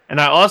side. And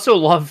I also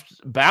love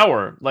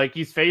Bauer. Like,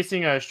 he's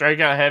facing a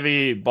strikeout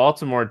heavy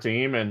Baltimore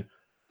team, and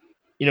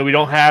we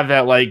don't have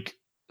that like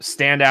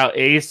standout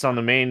ace on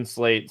the main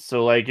slate.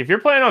 So like, if you're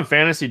playing on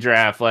Fantasy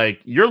Draft,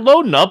 like, you're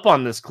loading up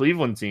on this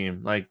Cleveland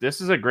team. Like, this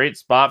is a great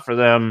spot for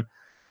them.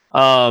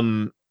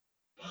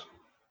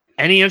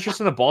 Any interest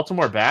in the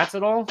Baltimore bats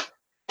at all?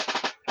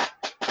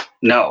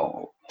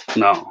 No.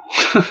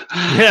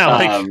 Yeah,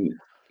 like,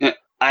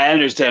 I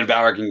understand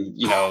Bauer can,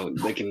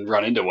 they can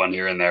run into one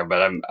here and there,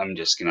 but I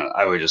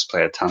would just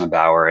play a ton of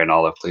Bauer in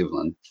all of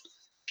Cleveland.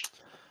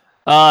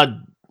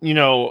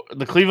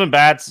 The Cleveland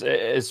bats,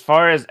 as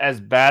far as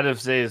bad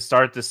as they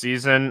start the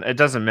season, it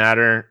doesn't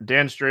matter.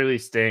 Dan Straley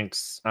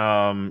stinks.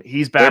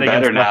 He's bad. They're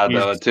better now,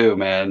 though, too,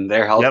 man.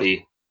 They're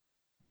healthy.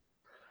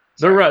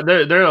 Yep.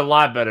 They're a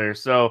lot better.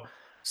 So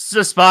it's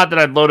a spot that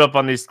I'd load up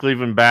on these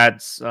Cleveland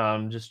bats.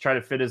 Just try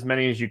to fit as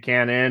many as you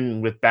can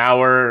in with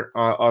Bauer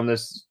on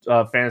this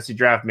Fantasy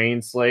Draft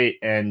main slate,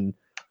 and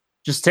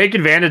just take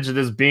advantage of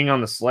this being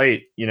on the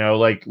slate.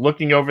 Like,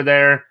 looking over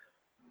there,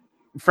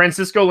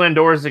 Francisco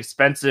Lindor is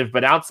expensive,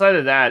 but outside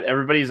of that,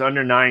 everybody's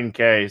under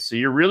 9K. So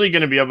you're really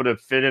going to be able to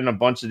fit in a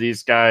bunch of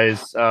these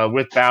guys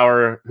with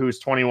Bauer,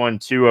 who's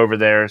 21-2 over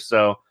there.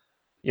 So,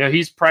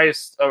 he's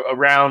priced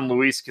around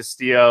Luis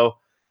Castillo.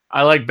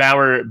 I like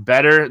Bauer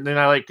better than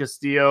I like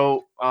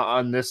Castillo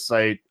on this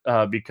site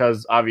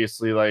because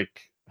obviously,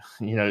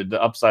 the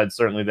upside's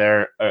certainly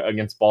there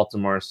against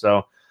Baltimore.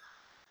 So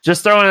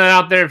just throwing it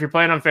out there. If you're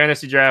playing on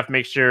Fantasy Draft,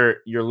 make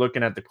sure you're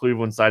looking at the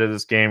Cleveland side of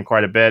this game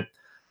quite a bit.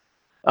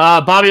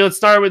 Bobby, let's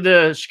start with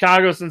the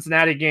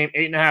Chicago-Cincinnati game.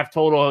 8.5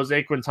 total.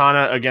 Jose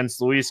Quintana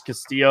against Luis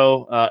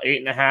Castillo.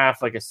 8.5,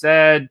 like I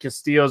said.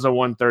 Castillo's a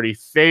 130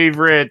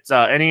 favorite.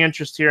 Any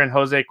interest here in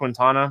Jose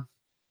Quintana?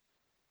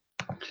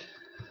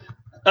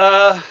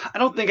 I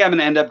don't think I'm going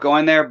to end up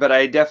going there, but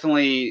I don't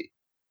think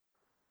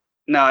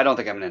I'm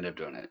going to end up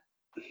doing it.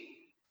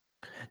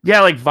 Yeah,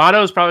 like,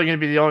 Votto is probably going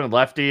to be the only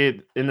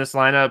lefty in this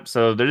lineup,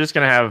 so they're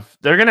going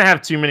to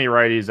have too many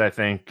righties, I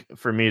think,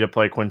 for me to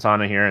play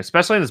Quintana here,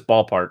 especially in this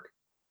ballpark.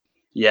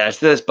 Yeah,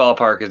 this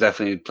ballpark is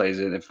definitely plays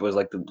it. If it was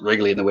like the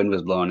Wrigley and the wind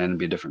was blowing in, it'd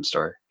be a different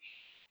story.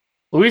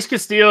 Luis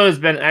Castillo has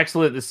been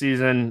excellent this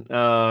season.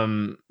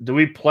 Do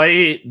we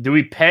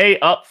pay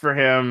up for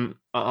him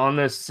on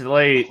this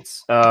slate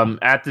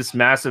at this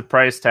massive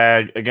price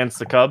tag against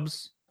the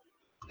Cubs?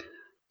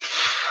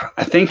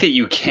 I think that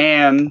you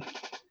can.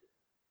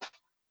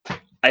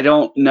 I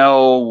don't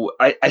know.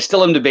 I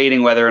still am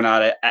debating whether or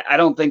not. I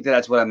don't think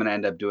that's what I'm going to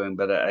end up doing,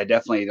 but I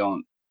definitely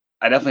don't.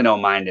 I definitely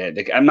don't mind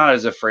it. I'm not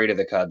as afraid of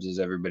the Cubs as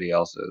everybody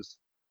else is.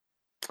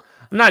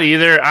 I'm not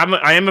either.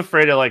 I am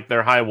afraid of like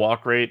their high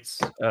walk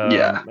rates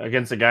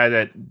against a guy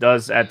that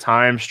does at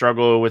times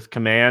struggle with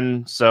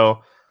command.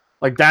 So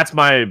like, that's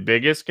my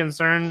biggest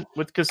concern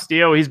with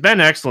Castillo. He's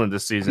been excellent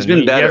this season. He's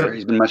been better.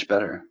 He's been much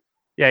better.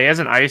 Yeah, he has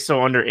an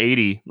ISO under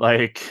 80.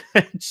 Like,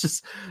 it's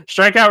just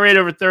strikeout rate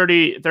over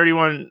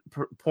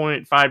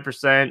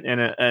 31.5%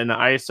 and an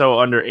ISO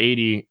under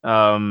 80,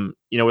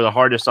 with a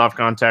hard to soft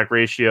contact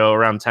ratio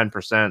around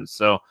 10%.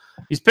 So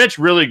he's pitched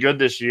really good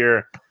this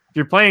year. If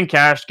you're playing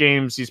cash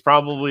games, he's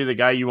probably the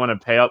guy you want to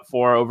pay up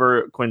for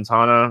over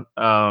Quintana.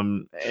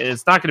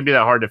 It's not going to be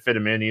that hard to fit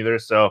him in either.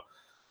 So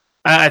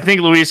I think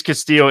Luis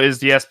Castillo is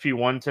the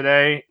SP1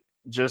 today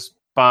just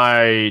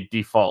by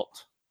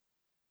default.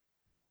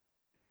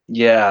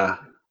 Yeah,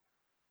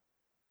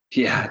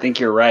 I think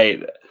you're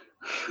right.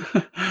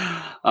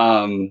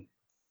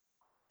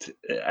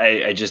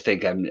 I just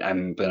think I'm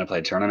going to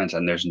play tournaments,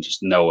 and there's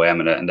just no way I'm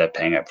going to end up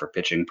paying up for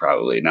pitching.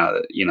 Probably now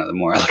that the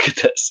more I look at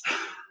this.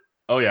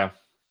 Oh yeah.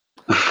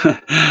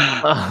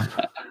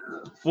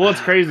 Well,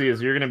 what's crazy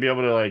is you're going to be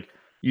able to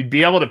you'd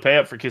be able to pay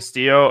up for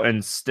Castillo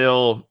and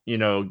still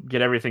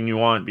get everything you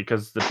want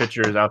because the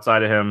pitcher is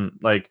outside of him.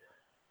 Like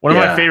one of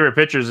my favorite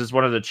pitchers is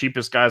one of the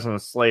cheapest guys on the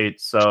slate,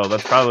 so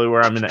that's probably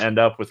where I'm going to end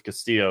up with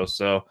Castillo.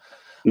 So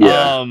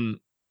yeah.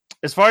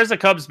 As far as the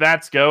Cubs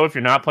bats go, if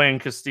you're not playing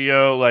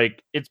Castillo,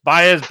 it's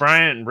Baez,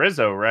 Bryant, and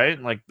Rizzo, right?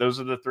 Those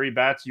are the 3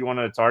 bats you want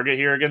to target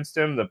here against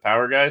him, the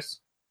power guys.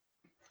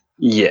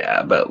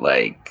 Yeah, but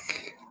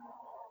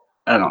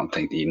I don't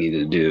think that you need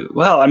to do.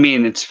 Well, I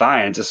mean, it's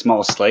fine. It's a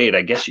small slate.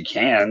 I guess you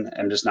can.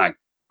 I'm just not.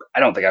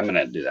 I don't think I'm going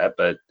to do that,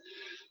 but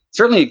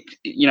certainly,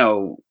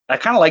 I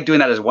kind of like doing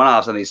that as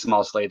one-offs on these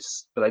small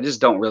slates, but I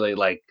just don't really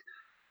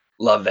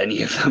love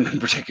any of them in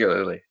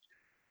particularly.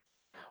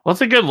 Well,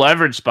 it's a good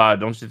leverage spot,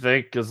 don't you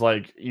think? Because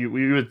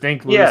we would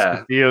think Luis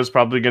Castillo is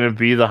probably going to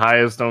be the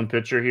highest owned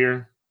pitcher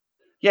here.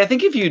 Yeah, I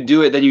think if you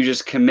do it, then you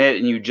just commit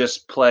and you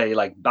just play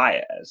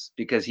Baez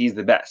because he's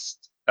the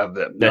best of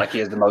them. He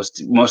has the most.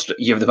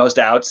 You have the most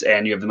outs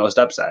and you have the most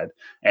upside,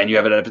 and you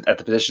have it at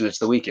the position that's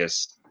the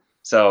weakest.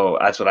 So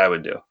that's what I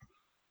would do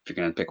if you're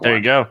going to pick one. There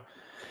you go.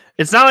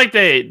 It's not like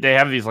they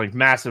have these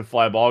massive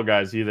fly ball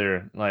guys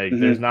either.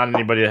 There's not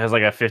anybody that has a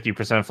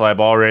 50% fly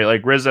ball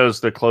rate. Rizzo's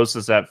the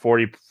closest at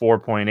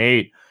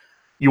 44.8.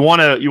 You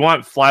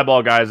want fly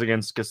ball guys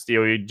against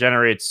Castillo. He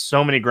generates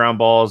so many ground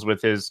balls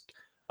with his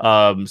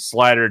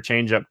slider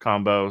changeup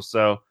combo.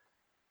 So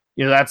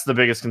that's the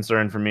biggest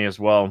concern for me as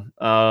well.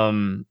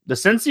 The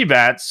Cincy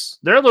bats,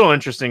 they're a little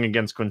interesting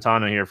against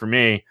Quintana here for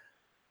me.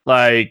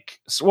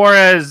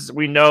 Suarez,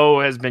 we know,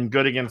 has been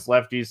good against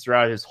lefties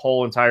throughout his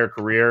whole entire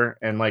career.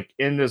 And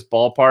in this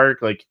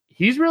ballpark,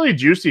 he's really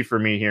juicy for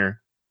me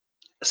here.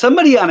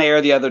 Somebody on air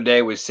the other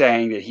day was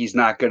saying that he's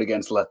not good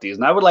against lefties.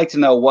 And I would like to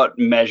know what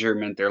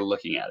measurement they're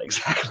looking at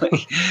exactly.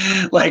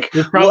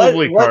 It's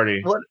probably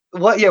Cardi.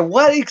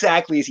 What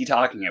exactly is he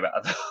talking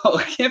about?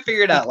 I can't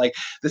figure it out.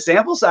 The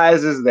sample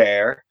size is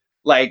there.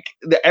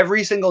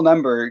 Every single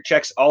number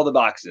checks all the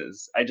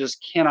boxes. I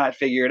just cannot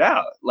figure it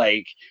out.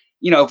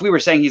 If we were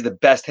saying he's the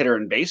best hitter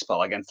in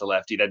baseball against the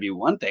lefty, that'd be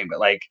one thing.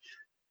 But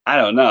I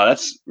don't know.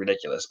 That's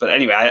ridiculous. But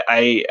anyway,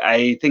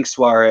 I think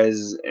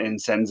Suarez and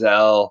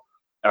Senzel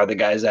are the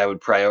guys I would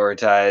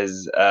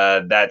prioritize.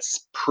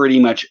 That's pretty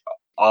much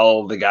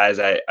all the guys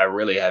I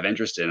really have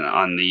interest in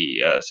on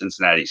the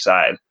Cincinnati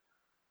side.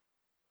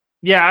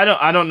 Yeah,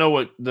 I don't know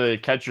what the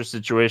catcher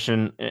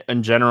situation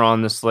in general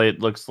on the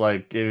slate looks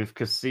like. If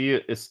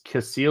Casale,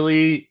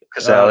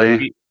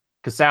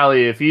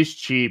 if he's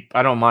cheap,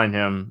 I don't mind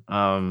him.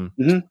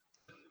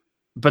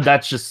 But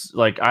that's just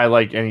I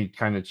like any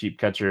kind of cheap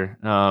catcher.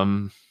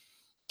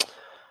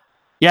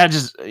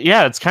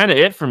 It's kind of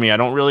it for me. I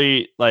don't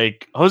really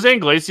Jose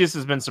Iglesias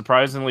has been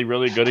surprisingly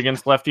really good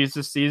against lefties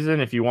this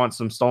season. If you want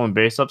some stolen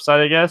base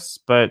upside, I guess,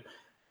 but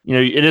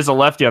it is a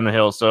lefty on the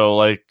hill,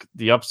 so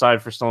the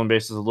upside for stolen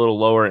base is a little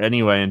lower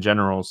anyway in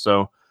general.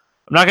 So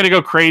I'm not going to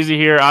go crazy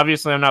here.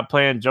 Obviously, I'm not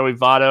playing Joey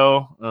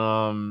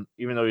Votto,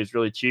 even though he's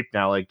really cheap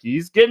now.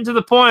 He's getting to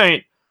the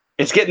point.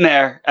 It's getting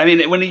there. I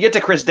mean, when you get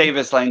to Chris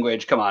Davis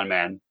language, come on,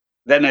 man.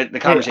 Then the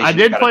conversation. I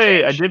did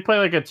play a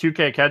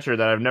 2K catcher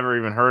that I've never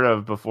even heard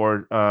of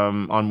before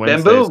on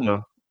Wednesday. Ben Boom.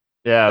 So,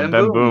 yeah,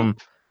 Ben Boom.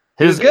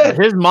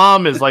 His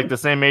mom is the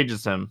same age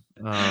as him.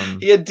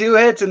 He had 2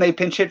 hits and they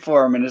pinch hit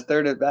for him in his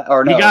third at bat.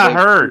 Or no, he got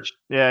hurt.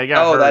 Yeah, he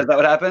got hurt. Is that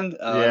what happened?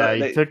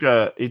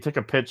 He took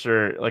a pitch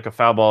or a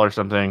foul ball or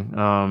something.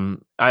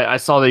 I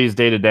saw that he's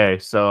day to day,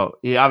 so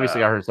he obviously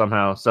got hurt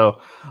somehow. So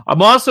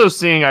I'm also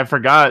seeing. I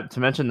forgot to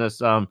mention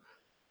this.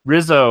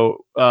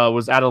 Rizzo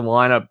was out of the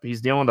lineup. He's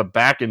dealing with a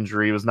back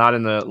injury. He was not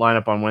in the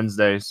lineup on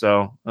Wednesday,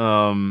 so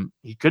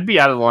he could be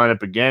out of the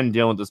lineup again,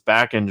 dealing with this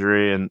back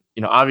injury. And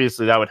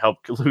obviously that would help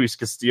Luis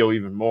Castillo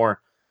even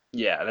more.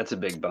 Yeah, that's a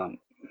big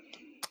bump.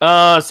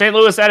 St.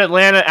 Louis at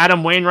Atlanta.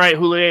 Adam Wainwright,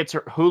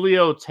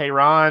 Julio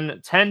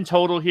Tehran, 10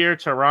 total here.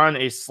 Tehran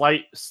a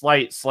slight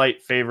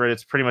favorite.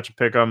 It's pretty much a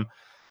pick 'em.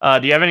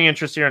 Do you have any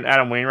interest here in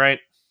Adam Wainwright?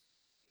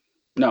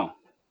 No.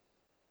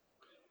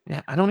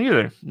 Yeah, I don't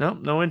either.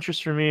 No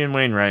interest for me in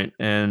Wainwright.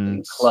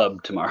 And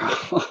club tomorrow.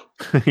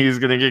 He's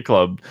gonna get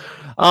clubbed.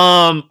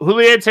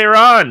 Julio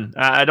Tehran.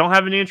 I don't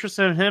have any interest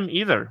in him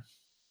either.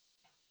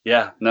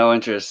 Yeah, no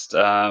interest.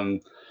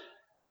 The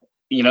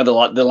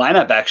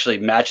lineup actually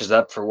matches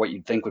up for what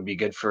you'd think would be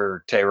good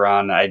for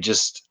Tehran. I'm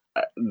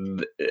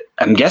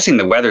guessing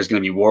the weather is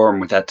going to be warm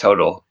with that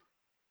total.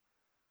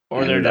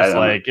 Or they're just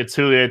it's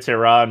Julio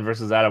Tehran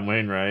versus Adam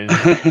Wainwright.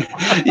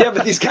 Yeah,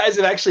 but these guys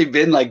have actually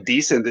been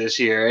decent this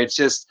year. It's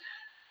just,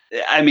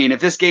 I mean, if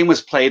this game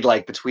was played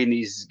between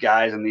these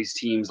guys and these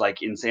teams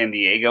in San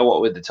Diego, what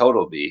would the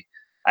total be?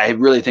 I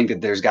really think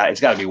that it's got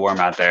to be warm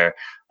out there.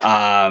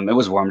 It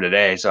was warm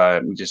today, so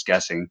I'm just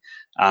guessing.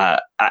 I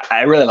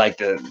really like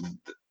the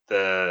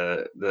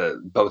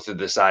both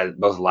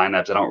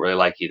lineups. I don't really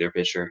like either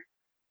pitcher.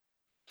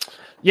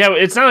 Yeah,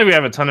 it's not like we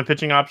have a ton of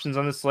pitching options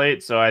on the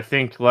slate, so I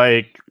think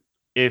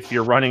if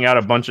you're running out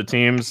a bunch of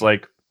teams,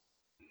 like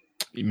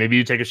maybe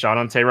you take a shot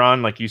on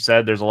Tehran. Like you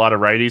said, there's a lot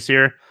of righties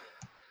here.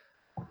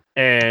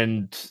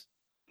 And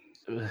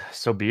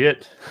so be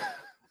it.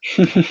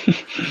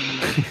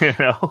 You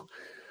know?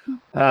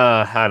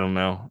 I don't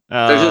know.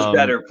 There's just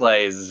better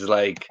plays.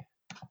 Like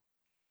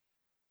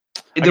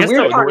the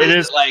weird part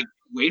is that, like,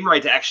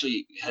 Wainwright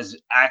actually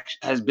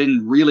has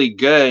been really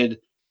good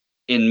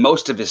in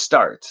most of his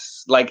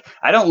starts. Like,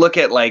 I don't look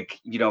at, like,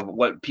 you know,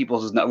 what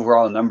people's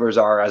overall numbers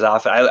are as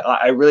often.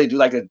 I really do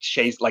like to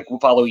chase, like,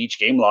 follow each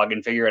game log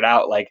and figure it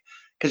out. Like,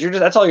 because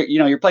that's all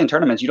you're playing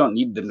tournaments. You don't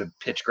need them to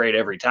pitch great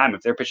every time.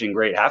 If they're pitching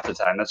great half the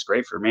time, that's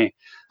great for me.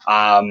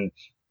 I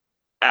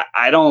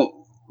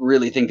don't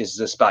really think this is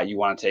a spot you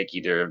want to take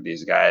either of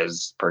these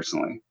guys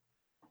personally.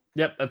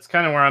 Yep, that's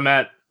kind of where I'm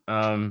at.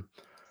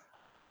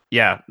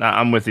 Yeah,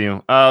 I'm with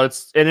you. And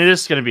it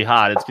is going to be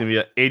hot. It's going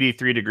to be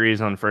 83 degrees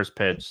on first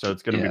pitch, so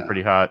it's going to be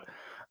pretty hot.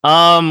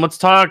 Let's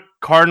talk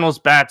Cardinals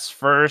bats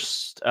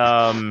first.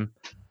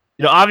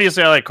 You know,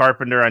 obviously I like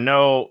Carpenter. I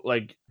know,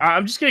 like,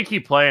 I'm just going to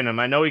keep playing him.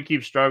 I know he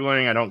keeps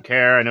struggling. I don't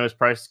care. I know his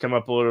price has come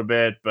up a little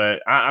bit,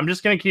 but I'm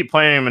just going to keep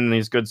playing him in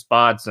these good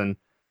spots. And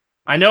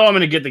I know I'm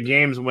going to get the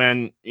games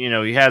when, you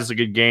know, he has the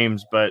good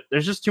games, but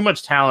there's just too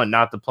much talent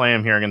not to play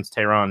him here against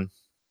Tehran.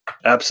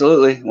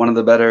 Absolutely. One of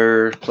the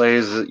better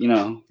plays, you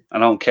know. I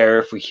don't care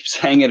if we keep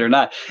saying it or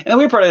not. And the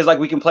weird part is, like,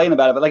 we complain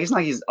about it, but, like, it's not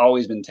like he's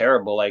always been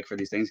terrible, like, for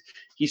these things.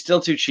 He's still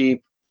too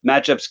cheap.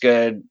 Matchup's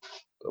good.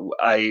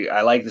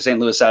 I like the St.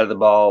 Louis side of the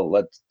ball.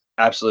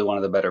 Absolutely one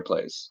of the better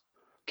plays.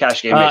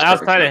 Cash game makes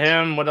outside of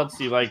him, what else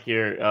do you like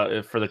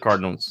here for the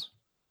Cardinals?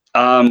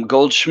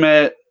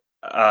 Goldschmidt,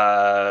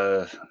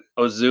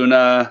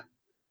 Ozuna.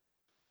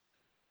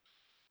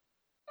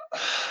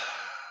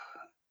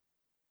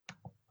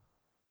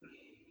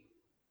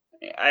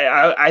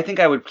 I think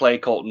I would play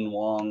Colton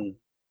Wong,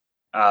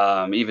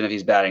 even if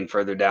he's batting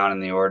further down in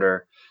the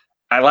order.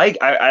 I'd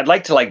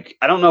like to, like,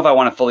 I don't know if I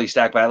want to fully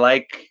stack, but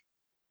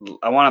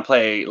I want to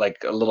play like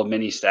a little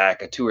mini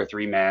stack, a 2 or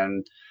 3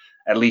 man,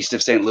 at least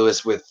if St.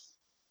 Louis maybe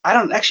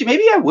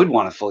I would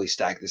want to fully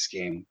stack this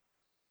game,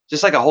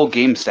 just like a whole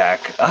game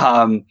stack.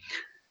 Because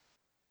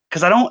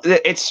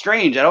it's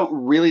strange. I don't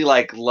really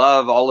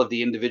love all of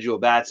the individual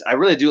bats. I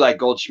really do like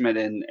Goldschmidt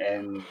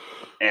and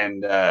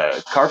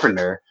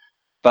Carpenter.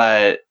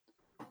 But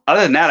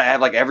other than that, I have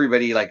like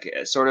everybody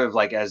sort of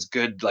as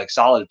good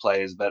solid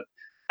plays. But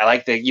I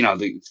like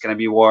it's going to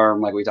be warm,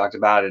 like we talked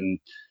about, and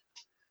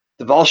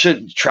the ball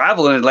should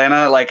travel in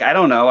Atlanta. Like, I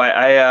don't know.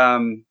 I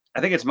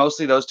think it's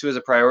mostly those two as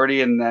a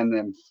priority, and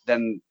then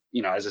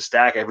as a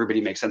stack,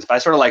 everybody makes sense. But I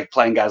sort of like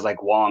playing guys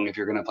like Wong if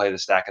you're going to play the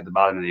stack at the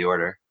bottom of the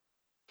order.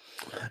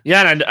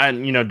 Yeah,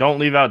 and don't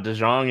leave out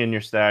DeJong in your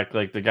stack.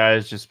 Like, the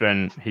guy's just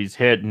he's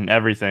hit and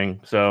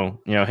everything. So,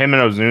 him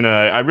and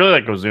Ozuna, I really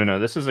like Ozuna.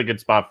 This is a good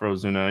spot for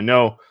Ozuna. I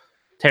know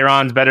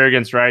Tehran's better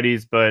against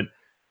righties, but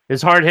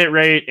his hard hit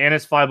rate and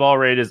his fly ball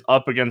rate is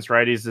up against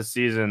righties this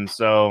season.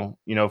 So,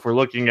 if we're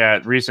looking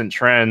at recent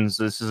trends,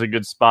 this is a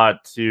good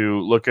spot to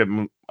look at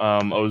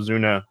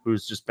Ozuna,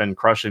 who's just been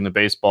crushing the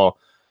baseball.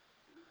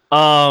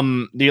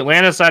 The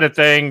Atlanta side of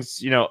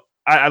things,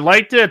 I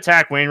like to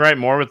attack Wainwright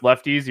more with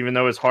lefties, even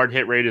though his hard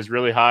hit rate is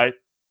really high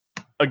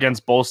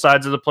against both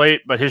sides of the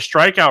plate. But his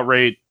strikeout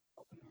rate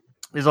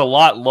is a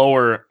lot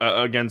lower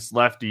against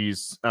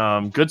lefties.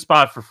 Good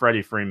spot for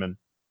Freddie Freeman.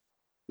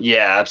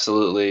 Yeah,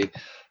 absolutely.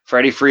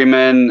 Freddie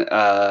Freeman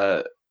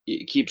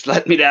keeps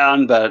letting me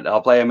down, but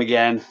I'll play him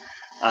again.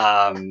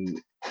 I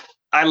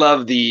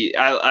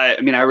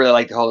really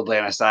like the whole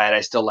Atlanta side.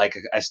 I still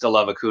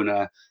love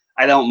Acuna.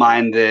 I don't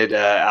mind that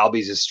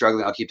Albies is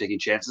struggling. I'll keep taking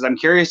chances. I'm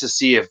curious to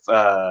see if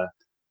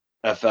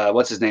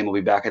what's his name will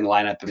be back in the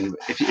lineup, and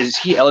is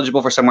he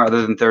eligible for somewhere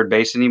other than third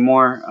base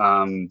anymore?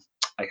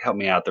 Help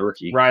me out, the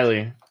rookie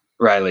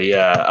Riley,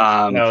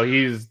 yeah. No,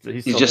 he's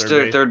just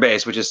third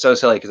base, which is so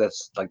silly because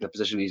that's like the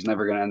position he's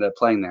never going to end up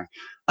playing there.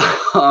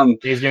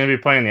 He's going to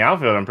be playing the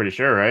outfield, I'm pretty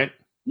sure, right?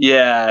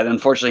 Yeah, and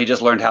unfortunately, he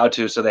just learned how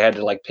to, so they had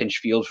to pinch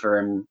field for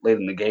him late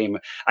in the game.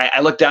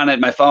 I looked down at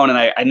my phone, and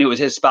I knew it was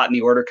his spot in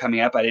the order coming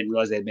up. I didn't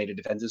realize they had made a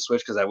defensive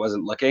switch because I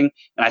wasn't looking,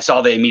 and I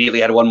saw they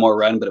immediately had one more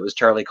run, but it was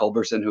Charlie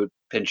Culberson who had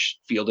pinch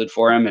fielded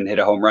for him and hit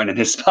a home run in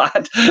his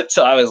spot.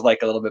 So I was a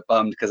little bit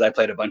bummed because I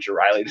played a bunch of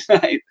Riley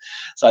tonight,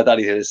 so I thought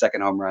he hit his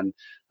second home run.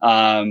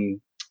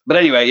 But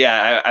anyway,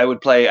 yeah, I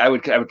would play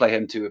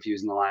him too if he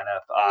was in the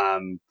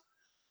lineup.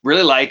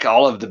 Really like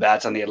all of the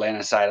bats on the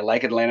Atlanta side. I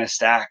like Atlanta's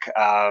stack.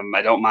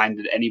 I don't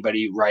mind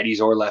anybody,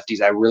 righties or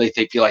lefties. I really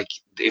feel like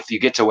if you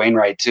get to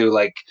Wainwright too,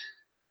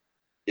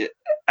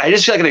 I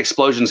just feel like an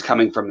explosion's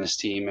coming from this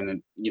team,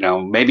 and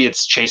maybe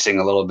it's chasing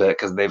a little bit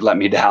because they've let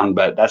me down.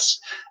 But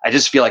I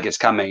just feel like it's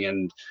coming,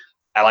 and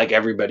I like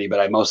everybody,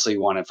 but I mostly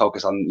want to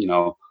focus on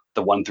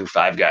the 1 through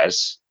 5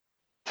 guys.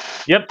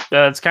 Yep,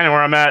 that's kind of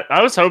where I'm at.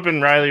 I was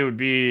hoping Riley would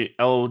be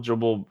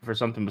eligible for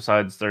something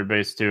besides third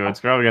base too. It's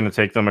probably going to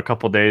take them a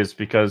couple days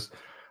because,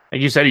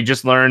 like you said, he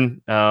just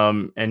learned,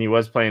 and he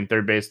was playing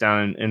third base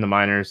down in the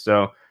minors.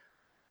 So,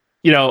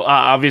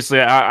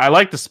 obviously, I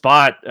like the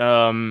spot.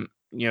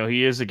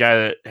 he is a guy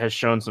that has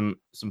shown some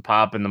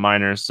pop in the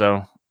minors.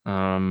 So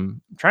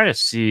I'm trying to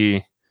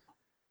see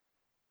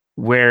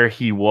where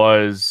he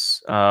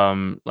was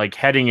like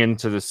heading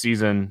into the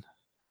season.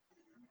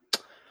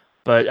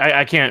 But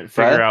I can't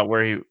figure out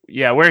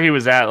where he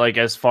was at, like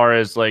as far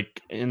as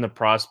like in the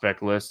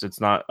prospect list.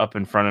 It's not up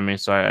in front of me,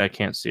 so I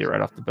can't see it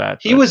right off the bat.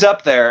 He was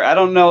up there. I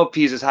don't know if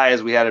he's as high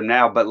as we had him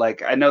now, but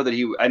like I know that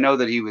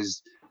he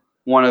was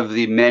one of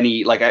the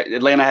many. Like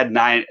Atlanta had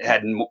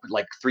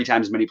like 3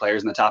 times as many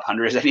players in the top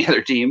 100 as any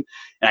other team,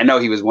 and I know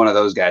he was one of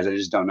those guys. I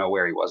just don't know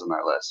where he was on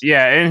that list.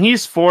 Yeah, and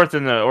he's 4th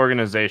in the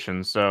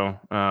organization, so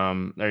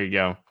there you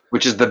go.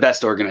 Which is the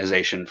best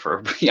organization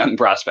for young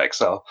prospects.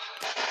 So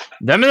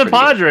them and the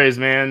Padres,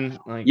 man.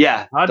 Like,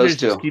 yeah, Padres those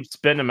two. just keep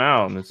spitting them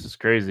out, and this is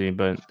crazy.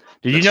 But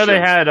did you know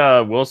they had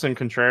Wilson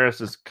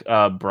Contreras'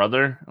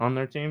 brother on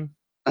their team?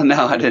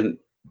 No, I didn't.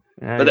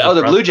 Yeah, but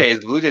the Blue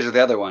Jays. The Blue Jays are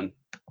the other one.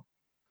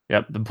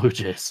 Yep, the Blue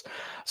Jays.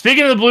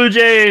 Speaking of the Blue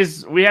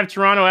Jays, we have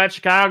Toronto at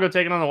Chicago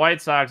taking on the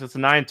White Sox. It's a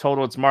 9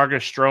 total. It's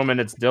Marcus Stroman.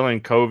 It's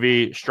Dylan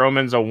Covey.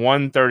 Stroman's a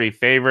 130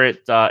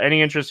 favorite.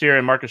 Any interest here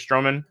in Marcus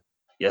Stroman?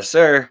 Yes,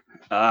 sir.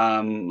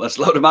 Let's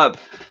load him up.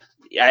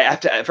 I have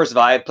to. First of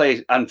all, I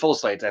play on full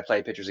slates. I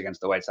play pitchers against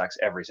the White Sox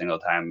every single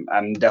time.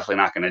 I'm definitely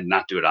not going to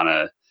not do it on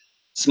a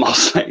small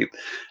slate.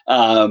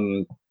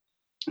 You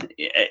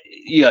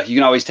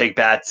can always take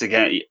bats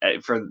again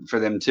for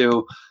them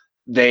too.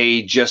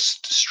 They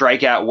just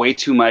strike out way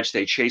too much.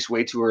 They chase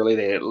way too early.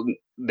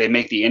 They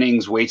make the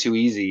innings way too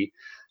easy.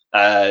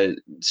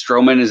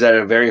 Stroman is at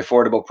a very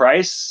affordable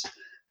price,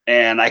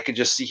 and I could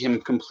just see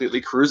him completely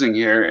cruising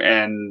here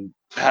and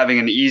having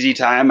an easy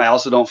time. I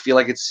also don't feel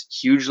like it's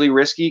hugely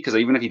risky because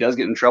even if he does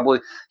get in trouble,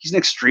 he's an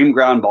extreme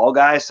ground ball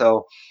guy.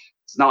 So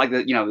it's not like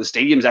the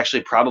stadium is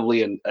actually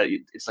probably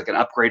it's like an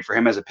upgrade for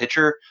him as a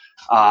pitcher.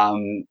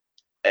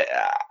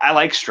 I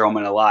like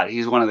Stroman a lot.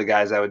 He's one of the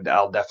guys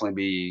I'll definitely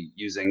be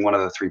using. One of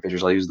the 3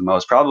 pitchers I'll use the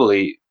most.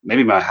 Probably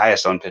maybe my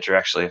highest owned pitcher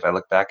actually, if I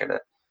look back at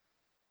it.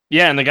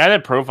 Yeah, and the guy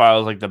that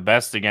profiles like the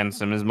best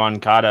against him is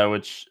Moncada,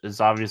 which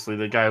is obviously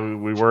the guy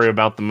we worry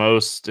about the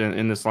most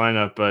in this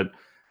lineup. But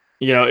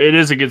it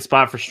is a good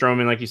spot for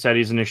Stroman. Like you said,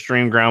 he's an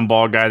extreme ground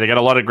ball guy. They got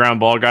a lot of ground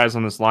ball guys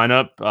on this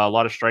lineup, a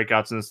lot of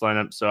strikeouts in this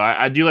lineup. So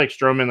I do like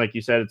Stroman. Like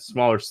you said, it's a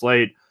smaller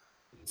slate.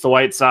 It's the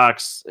White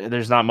Sox.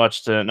 There's not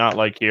much to not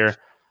like here.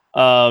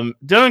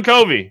 Dylan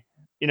Covey,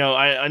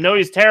 I know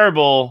he's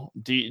terrible.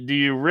 Do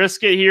you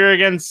risk it here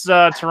against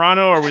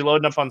Toronto, or are we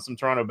loading up on some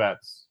Toronto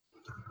bets?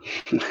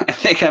 I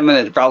think I'm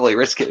going to probably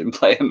risk it and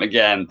play him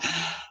again.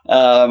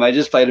 I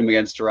just played him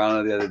against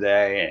Toronto the other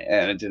day,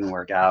 and it didn't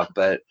work out,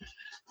 but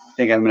I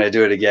think I'm going to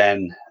do it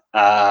again.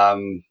 I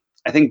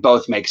think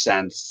both make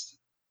sense.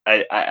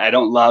 I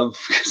don't love,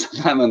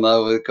 because I'm in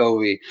love with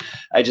Covey.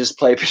 I just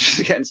play pitchers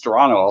against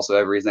Toronto also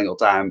every single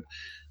time.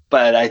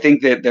 But I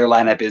think that their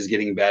lineup is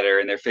getting better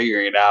and they're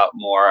figuring it out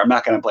more. I'm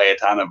not going to play a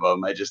ton of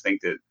them. I just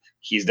think that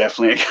he's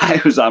definitely a guy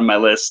who's on my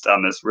list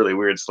on this really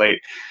weird slate.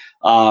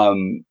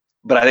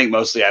 But I think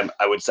mostly I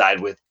would side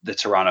with the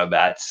Toronto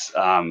bats.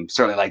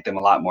 Certainly like them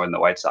a lot more than the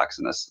White Sox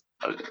in this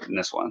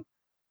one.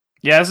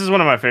 Yeah, this is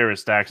one of my favorite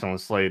stacks on the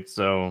slate.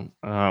 So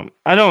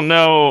I don't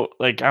know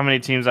like how many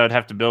teams I would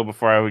have to build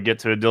before I would get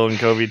to a Dylan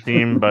Covey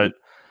team, but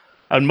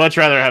I'd much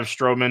rather have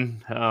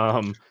Stroman.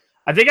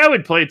 I think I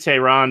would play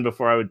Tehran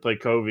before I would play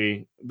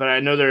Covey, but I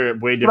know they're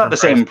way different. About the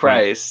same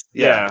price.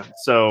 Yeah.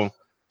 So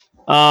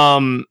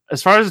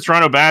as far as the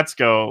Toronto bats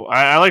go,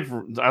 I like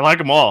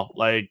them all.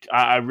 Like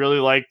I really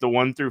like the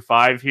 1 through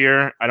 5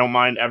 here. I don't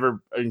mind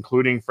ever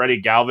including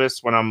Freddie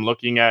Galvis when I'm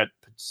looking at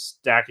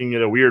stacking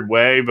it a weird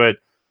way, but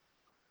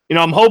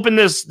I'm hoping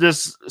this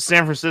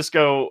San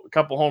Francisco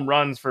couple home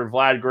runs for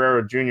Vlad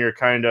Guerrero Jr.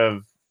 kind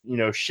of,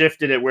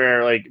 shifted it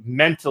where like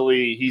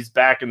mentally he's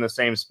back in the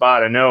same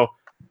spot. I know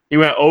he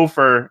went 0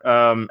 for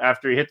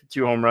after he hit the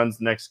 2 home runs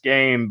the next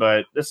game,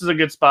 but this is a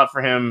good spot for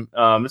him.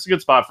 It's a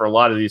good spot for a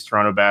lot of these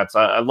Toronto bats.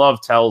 I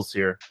love Tells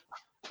here.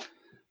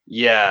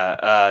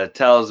 Yeah,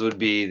 Tells would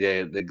be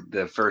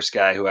the first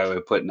guy who I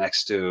would put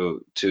next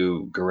to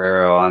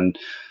Guerrero on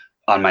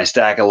my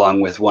stack,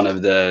 along with one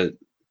of the.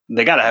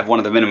 They got to have one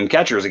of the minimum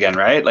catchers again,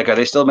 right? Like, are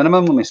they still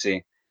minimum? Let me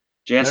see.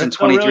 Jansen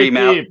 23,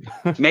 really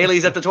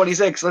Maley's at the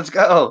 26. Let's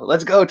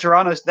go,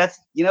 Toronto. That's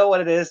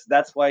what it is.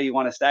 That's why you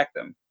want to stack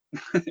them.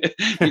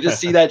 You just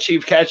see that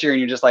cheap catcher and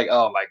you're just like,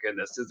 oh my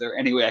goodness, is there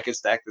any way I could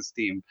stack this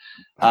team?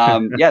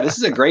 Yeah, this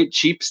is a great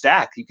cheap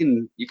stack. You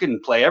can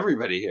play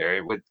everybody here.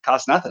 It would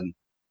cost nothing.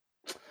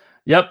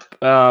 Yep.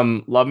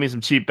 Love me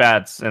some cheap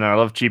bats, and I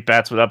love cheap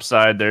bats with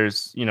upside.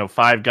 There's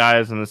 5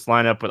 guys in this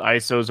lineup with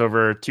ISOs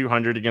over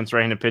 200 against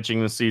right-handed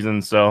pitching this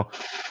season. So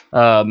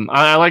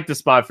I like the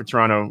spot for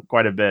Toronto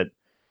quite a bit.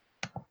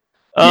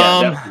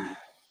 Yeah,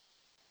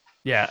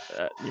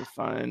 you're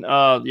fine.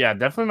 Yeah,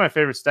 definitely my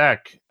favorite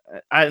stack.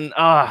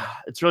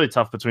 It's really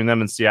tough between them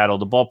and Seattle.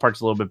 The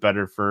ballpark's a little bit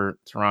better for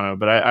Toronto,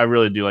 but I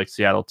really do like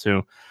Seattle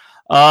too.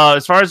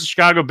 As far as the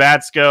Chicago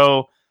bats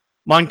go,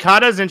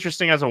 Moncada is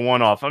interesting as a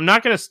one-off. I'm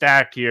not going to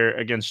stack here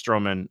against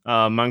Stroman.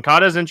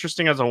 Moncada is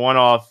interesting as a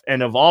one-off,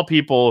 and of all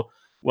people,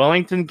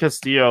 Wellington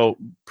Castillo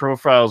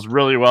profiles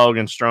really well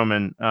against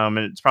Stroman, and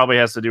it probably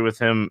has to do with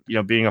him,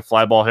 being a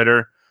fly ball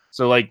hitter.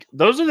 So, like,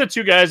 those are the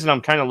two guys that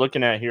I'm kind of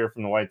looking at here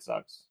from the White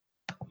Sox.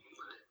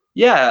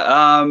 Yeah,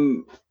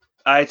 I'm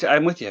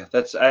with you.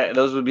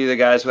 Those would be the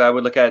guys who I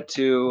would look at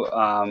too.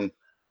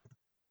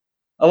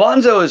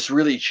 Alonso is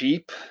really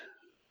cheap,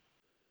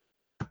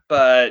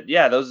 but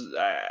yeah, those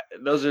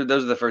are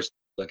the first to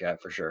look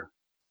at for sure.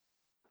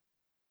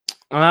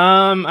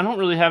 I don't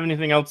really have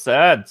anything else to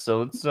add,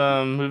 so let's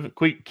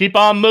keep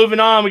on moving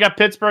on. We got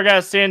Pittsburgh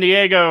at San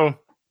Diego.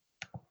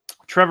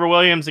 Trevor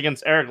Williams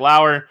against Eric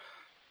Lauer.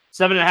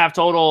 7.5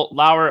 total.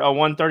 Lauer a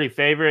 130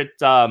 favorite.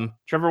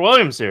 Trevor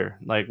Williams here.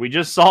 Like, we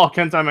just saw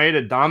Kenta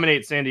Maeda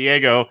dominate San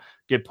Diego,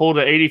 get pulled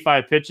at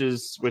 85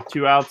 pitches with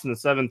 2 outs in the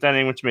 7th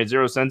inning, which made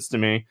 0 sense to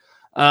me.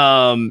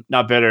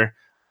 Not bitter.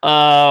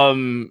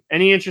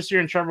 Any interest here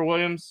in Trevor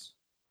Williams?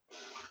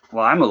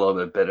 Well, I'm a little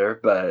bit bitter,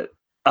 but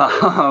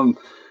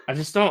I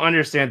just don't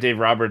understand Dave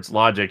Roberts'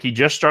 logic. He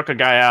just struck a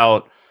guy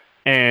out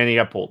and he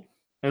got pulled.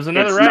 It was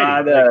another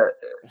righty.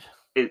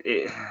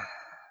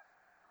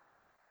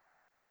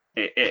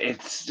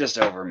 It's just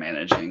over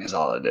managing is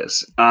all it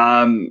is.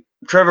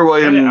 Trevor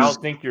Williams,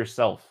 outthink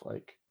yourself.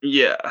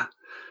 Yeah.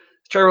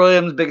 Trevor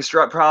Williams' biggest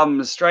problem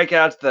is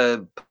strikeouts.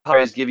 The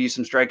Padres give you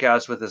some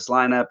strikeouts with this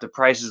lineup. The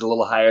price is a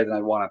little higher than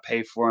I'd want to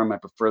pay for him. I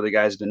prefer the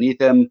guys beneath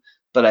him,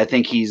 but I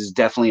think he's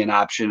definitely an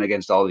option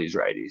against all these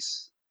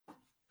righties.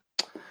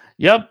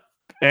 Yep.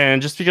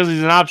 And just because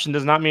he's an option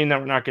does not mean that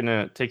we're not going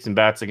to take some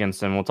bats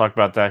against him. We'll talk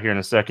about that here in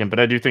a second, but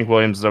I do think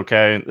Williams is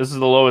okay. This is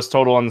the lowest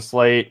total on the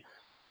slate.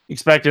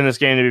 Expecting this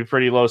game to be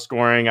pretty low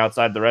scoring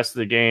outside the rest of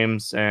the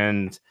games.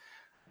 And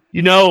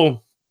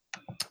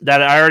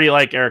that I already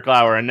like Eric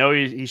Lauer. I know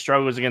he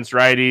struggles against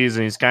righties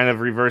and he's kind of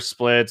reverse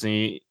splits,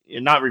 and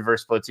not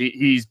reverse splits.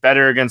 He's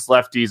better against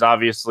lefties,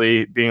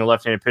 obviously, being a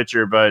left-handed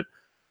pitcher, but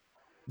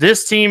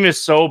this team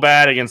is so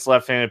bad against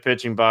left-handed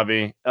pitching,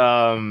 Bobby.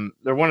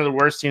 They're one of the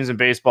worst teams in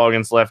baseball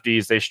against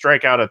lefties. They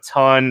strike out a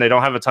ton. They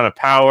don't have a ton of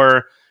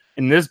power.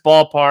 In this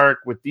ballpark,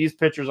 with these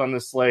pitchers on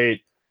the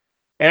slate,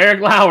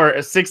 Eric Lauer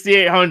at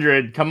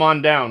 6,800. Come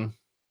on down.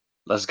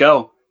 Let's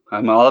go.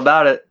 I'm all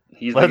about it.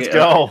 Let's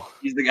go.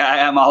 He's the guy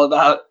I'm all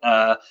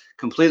about.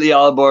 Completely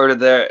all aboard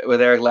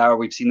with Eric Lauer.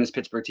 We've seen this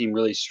Pittsburgh team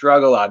really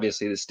struggle.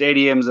 Obviously, the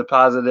stadium's a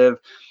positive.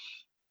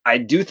 I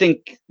do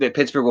think that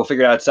Pittsburgh will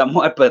figure it out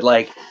somewhat, but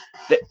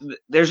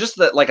there's just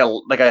I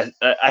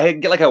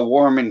get like a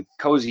warm and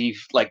cozy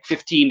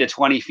 15 to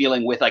 20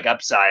 feeling with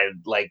upside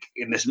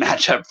in this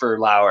matchup for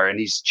Lauer, and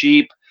he's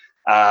cheap.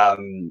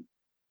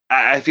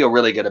 I feel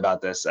really good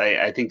about this.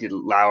 I think that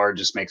Lauer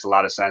just makes a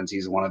lot of sense.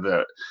 He's one of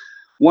the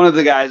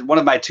guys, one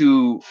of my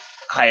 2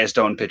 highest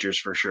owned pitchers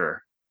for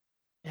sure.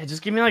 Yeah,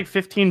 just give me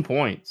 15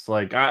 points.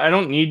 I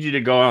don't need you to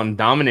go out and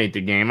dominate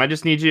the game. I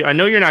just need you. I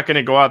know you're not going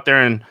to go out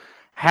there and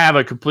have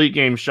a complete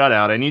game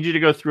shutout. I need you to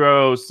go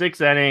through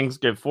 6 innings,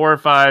 get 4 or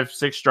 5,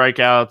 6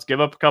 strikeouts, give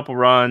up a couple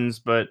runs,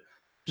 but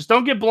just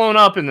don't get blown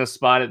up in this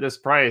spot at this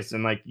price.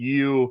 And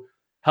you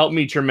helped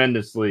me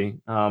tremendously.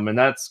 And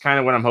that's kind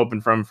of what I'm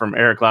hoping from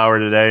Eric Lauer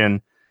today.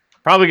 And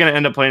probably going to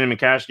end up playing him in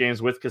cash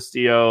games with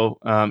Castillo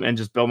and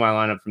just build my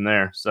lineup from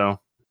there. So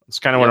that's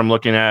kind of what I'm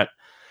looking at.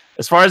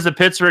 As far as the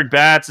Pittsburgh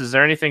bats, is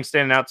there anything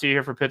standing out to you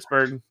here for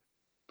Pittsburgh?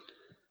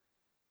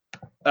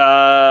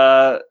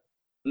 No,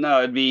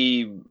 it'd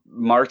be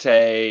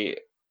Marte,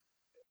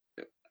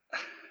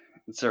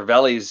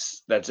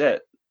 Cervelli's. That's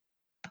it.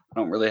 I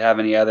don't really have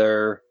any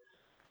other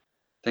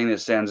thing that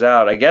stands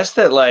out. I guess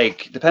that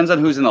depends on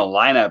who's in the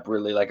lineup,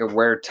 really,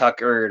 where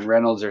Tucker and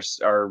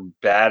Reynolds are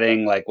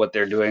batting, what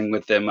they're doing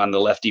with them on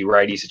the lefty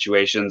righty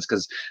situations,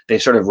 because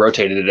they've sort of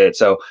rotated it.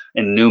 So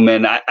in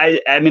Newman,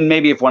 I mean,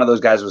 maybe if one of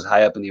those guys was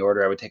high up in the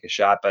order, I would take a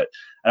shot, but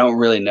I don't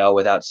really know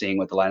without seeing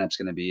what the lineup's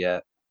going to be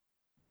yet.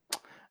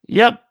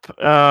 Yep.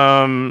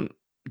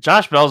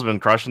 Josh Bell's been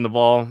crushing the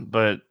ball,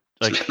 but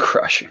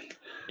crushing.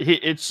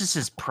 It's just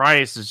his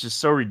price is just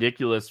so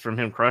ridiculous from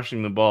him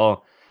crushing the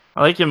ball.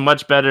 I like him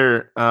much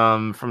better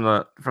from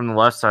the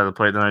left side of the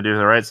plate than I do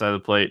the right side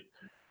of the plate.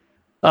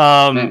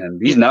 Man,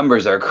 these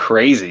numbers are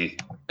crazy.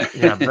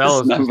 Yeah,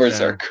 These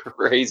numbers are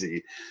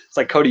crazy. It's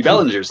like Cody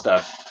Bellinger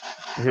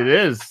stuff. It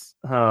is.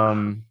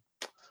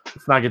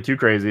 Let's not get too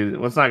crazy.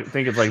 Let's not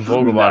think it's like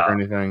Vogelbach or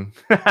anything.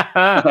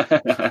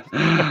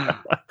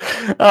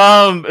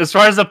 As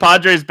far as the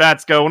Padres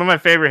bats go, one of my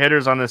favorite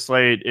hitters on this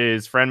slate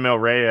is Franmil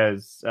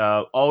Reyes.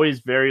 Always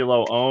very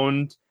low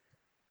owned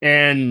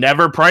and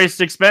never priced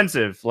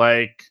expensive.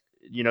 The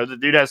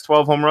dude has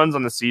 12 home runs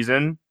on the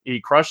season. He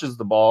crushes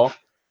the ball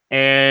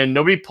and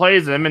nobody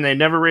plays him and they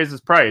never raise his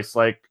price.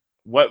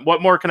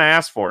 What more can I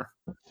ask for?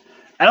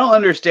 I don't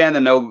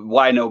understand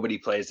why nobody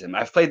plays him.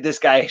 I've played this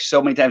guy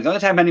so many times. The only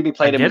time anybody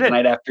played him was the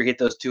night after he hit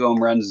those 2 home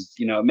runs.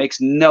 It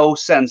makes no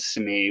sense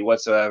to me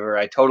whatsoever.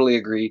 I totally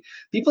agree.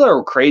 People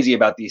are crazy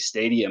about these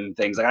stadium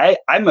things. I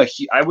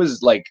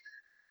was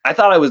I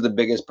thought I was the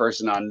biggest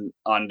person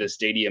on the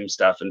stadium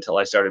stuff until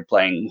I started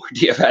playing more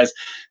DFS.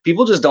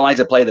 People just don't like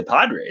to play the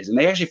Padres, and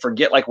they actually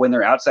forget, like, when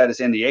they're outside of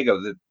San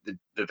Diego,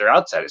 that they're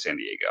outside of San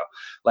Diego.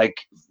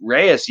 Like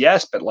Reyes,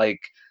 yes, but like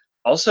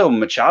also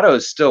Machado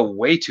is still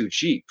way too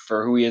cheap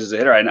for who he is as a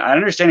hitter. And I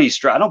understand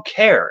I don't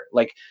care.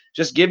 Like,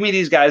 just give me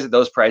these guys at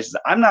those prices.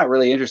 I'm not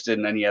really interested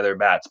in any other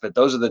bats, but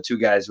those are the two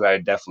guys who I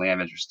definitely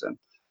am interested in.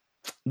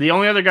 The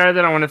only other guy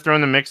that I want to throw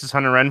in the mix is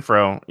Hunter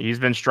Renfroe. He's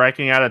been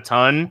striking out a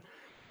ton,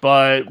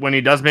 but when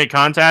he does make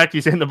contact,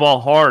 he's hitting the ball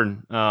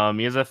hard.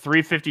 He has a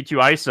 352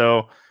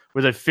 ISO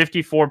with a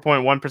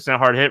 54.1%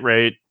 hard hit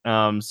rate.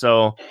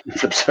 So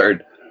it's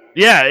absurd.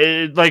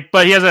 Yeah,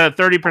 but he has a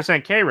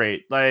 30% K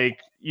rate. Like,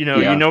 you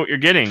know what you're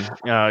getting.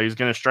 He's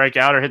going to strike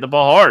out or hit the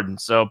ball hard.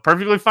 So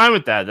perfectly fine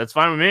with that. That's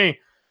fine with me,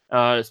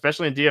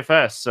 especially in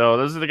DFS. So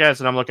those are the guys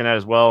that I'm looking at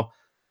as well.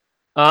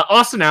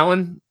 Austin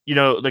Allen,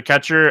 the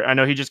catcher. I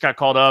know he just got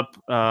called up.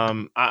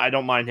 I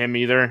don't mind him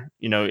either.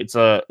 It's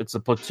a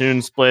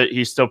platoon split.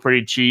 He's still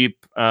pretty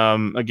cheap.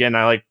 Again,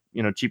 I like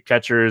cheap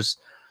catchers,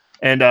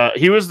 and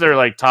he was their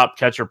like top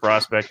catcher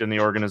prospect in the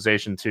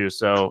organization too.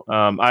 So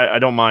I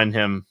don't mind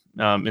him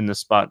in this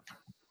spot.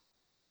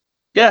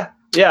 Yeah,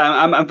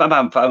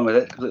 I'm fine with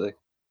it completely.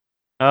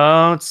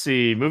 Let's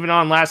see. Moving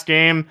on. Last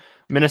game,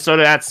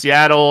 Minnesota at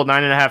Seattle,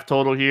 9.5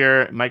 total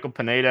here. Michael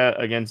Pineda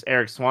against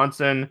Eric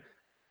Swanson.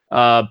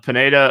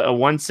 Pineda, a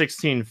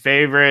 116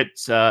 favorite.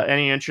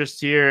 Any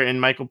interest here in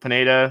Michael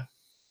Pineda?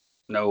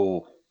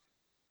 No.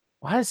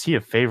 Why is he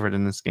a favorite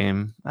in this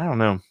game? I don't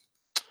know.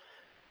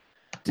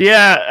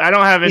 Yeah, I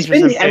don't have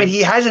interest.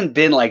 He hasn't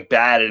been like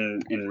bad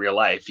in real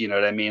life. You know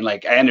what I mean?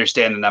 Like, I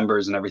understand the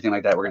numbers and everything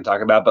like that we're going to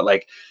talk about, but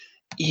like,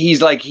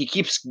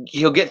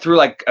 he'll get through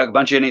like a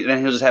bunch of innings, and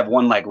then he'll just have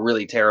one like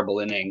really terrible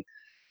inning.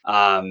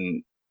 I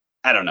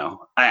don't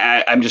know.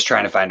 I'm just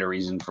trying to find a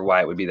reason for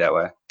why it would be that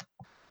way.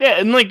 Yeah,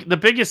 and like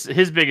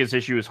his biggest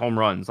issue is home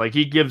runs. Like,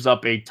 he gives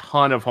up a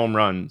ton of home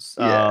runs.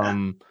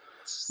 Yeah.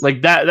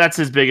 Like that's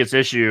his biggest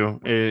issue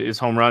is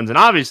home runs, and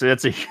obviously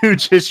that's a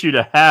huge issue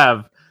to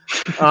have.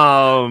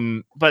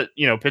 But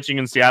pitching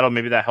in Seattle,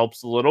 maybe that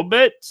helps a little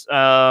bit.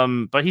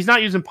 But he's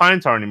not using pine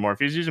tar anymore. If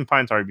he's using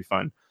pine tar, he'd be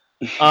fine.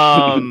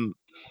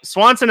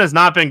 Swanson has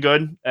not been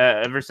good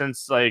ever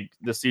since like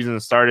the season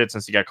started,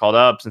 since he got called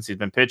up, since he's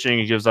been pitching.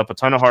 He gives up a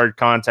ton of hard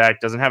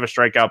contact, doesn't have a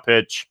strikeout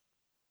pitch,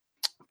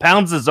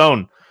 pounds the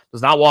zone,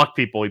 does not walk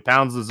people. He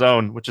pounds the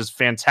zone, which is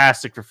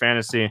fantastic for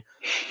fantasy.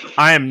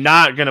 I am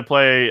not going to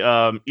play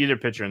either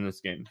pitcher in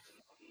this game.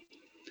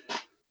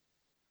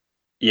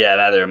 Yeah,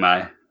 neither am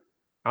I.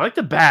 I like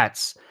the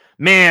bats.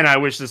 Man, I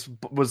wish this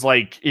was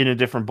like in a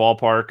different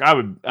ballpark. I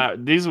would.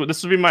 This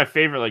would be my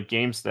favorite like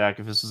game stack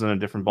if this was in a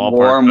different ballpark.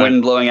 Warm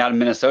wind blowing out in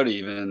Minnesota,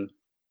 even.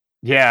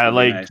 Yeah,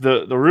 like nice.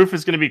 The roof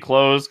is going to be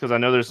closed because I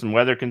know there's some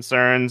weather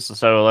concerns.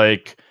 So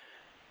like,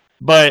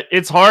 but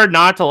it's hard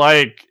not to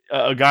like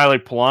a guy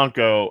like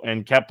Polanco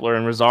and Kepler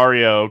and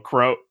Rosario.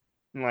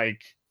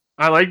 Like,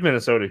 I like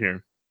Minnesota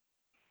here.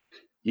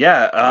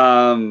 Yeah,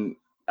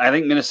 I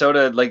think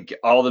Minnesota, like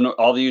all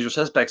the usual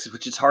suspects,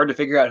 which it's hard to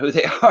figure out who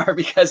they are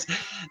because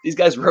these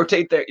guys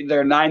rotate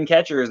their 9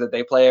 catchers that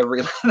they play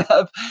every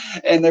lineup,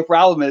 and their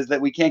problem is that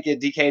we can't get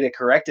DK to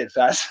correct it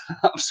fast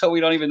enough, so we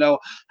don't even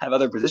have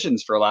other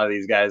positions for a lot of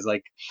these guys.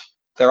 Like,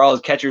 they're all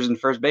catchers in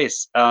first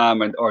base,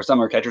 or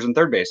some are catchers in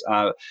third base.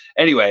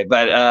 Anyway,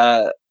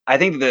 but I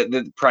think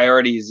the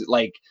priorities,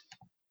 like,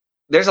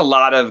 there's a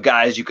lot of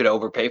guys you could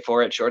overpay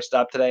for at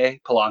shortstop today.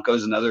 Polanco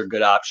is another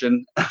good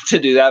option to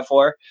do that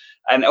for.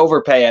 And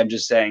overpay, I'm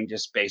just saying,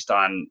 just based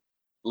on,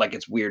 like,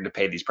 it's weird to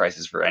pay these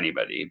prices for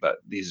anybody, but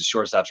these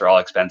shortstops are all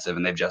expensive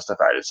and they've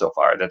justified it so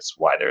far. That's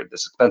why they're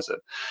this expensive.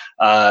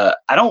 I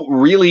don't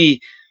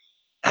really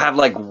have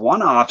like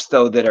one-offs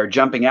though that are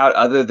jumping out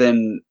other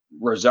than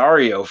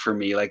Rosario for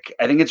me. Like,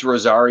 I think it's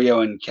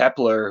Rosario and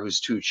Kepler who's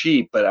too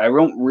cheap, but I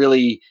don't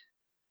really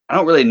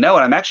know.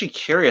 And I'm actually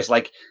curious,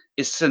 like,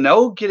 is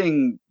Sano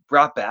getting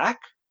brought back?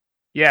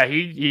 Yeah,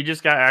 he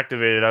just got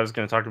activated. I was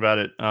going to talk about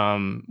it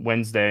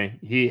Wednesday.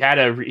 He had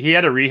a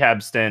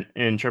rehab stint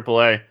in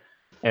AAA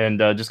and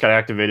just got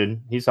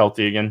activated. He's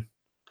healthy again.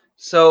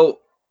 So,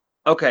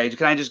 okay,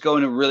 can I just go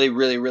into a really,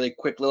 really, really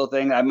quick little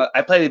thing?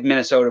 I played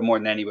Minnesota more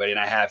than anybody, and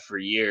I have for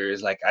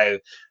years. Like,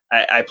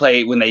 I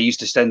play when they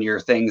used to send your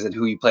things and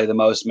who you play the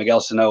most.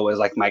 Miguel Sano was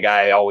like my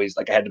guy always.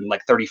 Like, I had him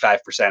like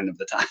 35% of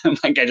the time.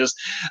 Like,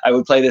 I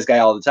would play this guy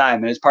all the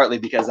time, and it's partly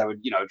because I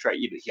would try.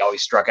 He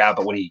always struck out,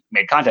 but when he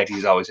made contact, he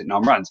was always hitting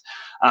home runs.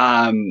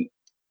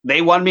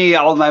 They won me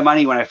all of my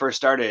money when I first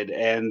started,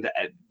 and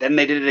then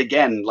they did it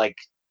again like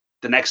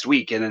the next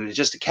week, and then it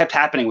just kept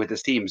happening with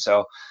this team. So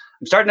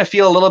I'm starting to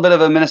feel a little bit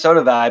of a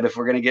Minnesota vibe. If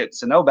we're going to get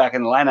Sano back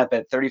in the lineup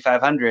at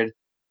 3,500.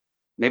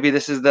 Maybe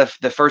this is the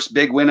first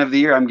big win of the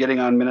year I'm getting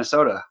on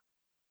Minnesota.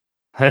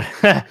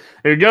 Here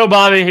we go,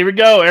 Bobby. Here we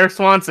go. Eric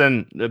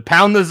Swanson,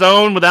 pound the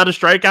zone without a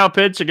strikeout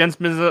pitch against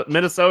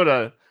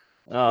Minnesota.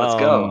 Let's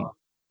go.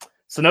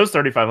 Sano's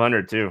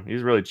 3,500 too.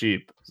 He's really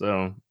cheap.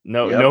 So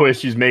no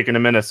issues making a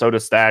Minnesota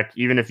stack,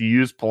 even if you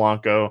use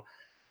Polanco.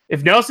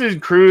 if Nelson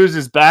Cruz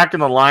is back in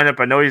the lineup,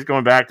 I know he's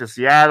going back to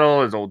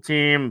Seattle, his old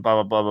team, blah,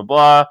 blah, blah, blah,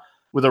 blah.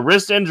 With a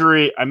wrist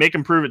injury, I make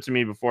him prove it to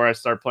me before I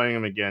start playing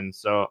him again.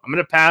 So I'm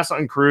going to pass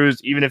on Cruz,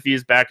 even if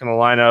he's back in the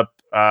lineup.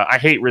 I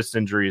hate wrist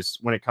injuries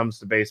when it comes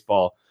to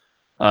baseball.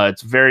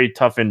 It's a very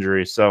tough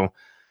injury. So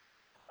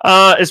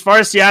as far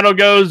as Seattle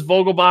goes,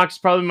 Vogelbach is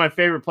probably my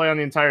favorite play on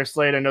the entire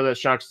slate. I know that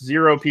shocks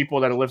 0 people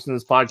that have listened to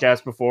this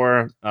podcast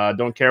before.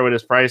 Don't care what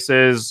his price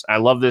is. I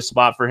love this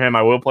spot for him.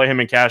 I will play him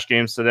in cash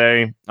games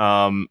today.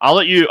 I'll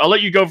let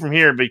you go from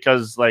here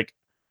because like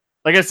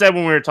I said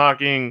when we were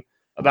talking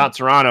about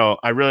Toronto,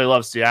 I really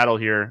love Seattle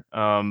here.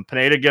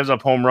 Pineda gives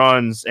up home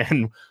runs,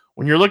 and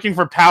when you're looking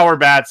for power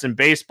bats in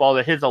baseball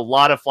that hits a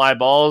lot of fly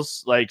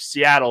balls, like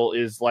Seattle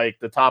is like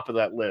the top of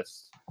that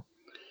list.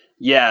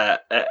 Yeah,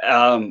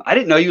 I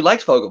didn't know you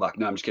liked Vogelbach.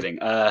 No, I'm just kidding.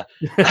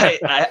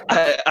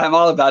 I'm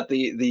all about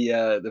the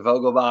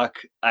Vogelbach.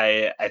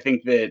 I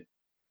think that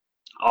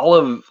all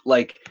of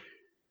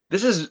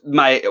this is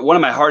one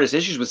of my hardest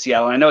issues with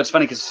Seattle. And I know it's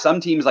funny because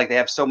some teams they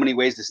have so many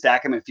ways to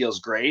stack him, it feels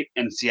great,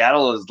 and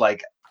Seattle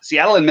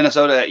and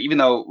Minnesota. Even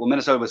though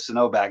Minnesota with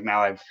Sano back now,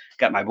 I've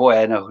got my boy.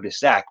 I know who to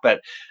stack, but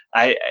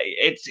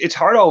it's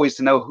hard always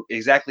to know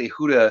exactly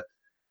who to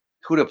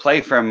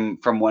play from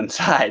one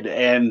side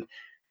and.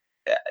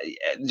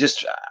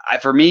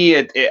 For me,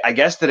 I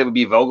guess that it would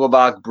be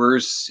Vogelbach,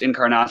 Bruce,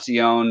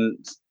 Encarnacion,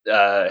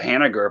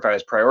 Haniger if I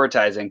was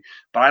prioritizing.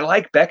 But I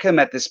like Beckham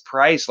at this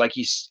price. Like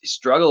he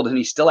struggled and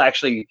he still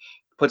actually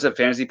puts up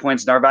fantasy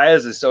points.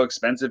 Narvaez is so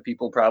expensive,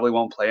 people probably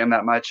won't play him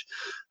that much.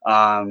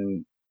 I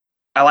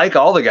like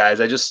all the guys.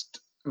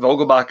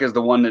 Vogelbach is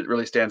the one that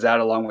really stands out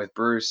along with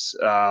Bruce.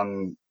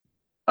 Other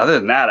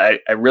than that,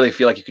 I really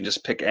feel like you can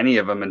just pick any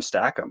of them and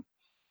stack them.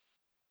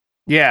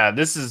 Yeah,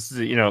 this is,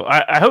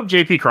 I hope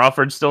JP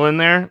Crawford's still in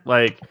there.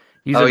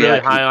 He's a really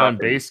high on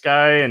base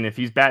guy. And if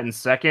he's batting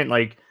second,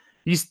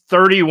 he's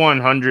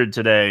 3,100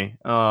 today.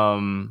 That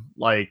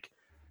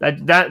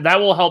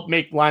will help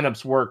make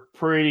lineups work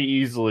pretty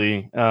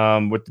easily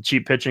with the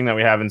cheap pitching that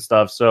we have and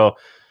stuff. So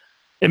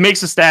it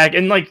makes a stack.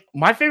 And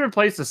my favorite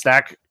place to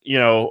stack,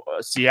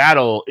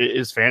 Seattle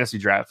is fantasy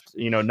draft,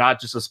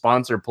 not just a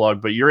sponsor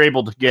plug, but you're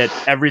able to get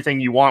everything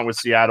you want with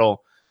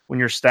Seattle when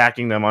you're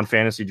stacking them on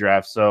fantasy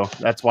drafts. So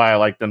that's why I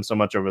like them so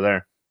much over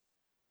there.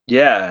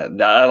 Yeah,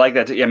 I like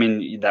that too. I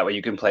mean, that way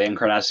you can play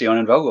Encarnacion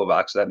and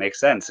Vogelbach, so that makes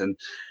sense. And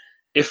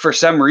if for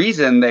some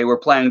reason they were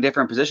playing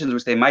different positions,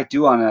 which they might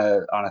do on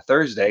a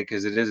Thursday,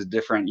 because it is a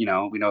different,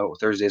 we know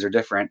Thursdays are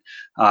different.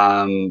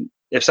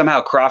 If somehow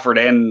Crawford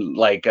and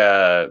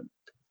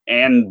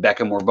and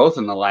Beckham were both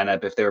in the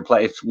lineup,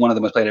 if one of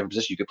them was playing a different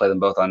position, you could play them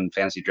both on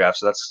fantasy draft.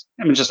 So that's,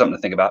 just something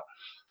to think about.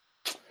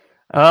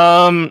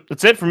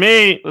 That's it for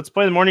me. Let's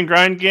play the morning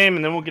grind game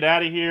and then we'll get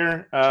out of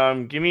here.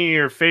 Give me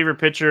your favorite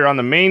pitcher on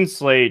the main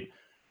slate.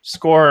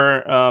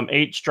 Score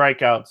 8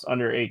 strikeouts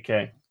under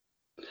 8K.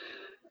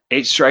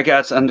 8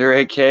 strikeouts under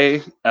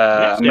 8K.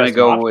 I'm gonna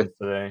go with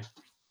today.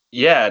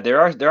 Yeah,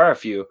 there are a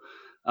few.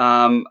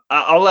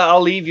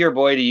 I'll leave your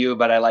boy to you,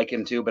 but I like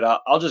him too.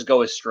 But I'll just go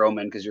with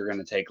Stroman because you're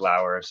gonna take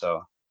Lauer,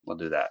 so we'll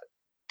do that.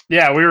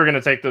 Yeah, we were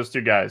gonna take those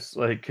two guys.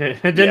 It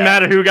didn't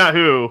matter who got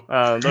who.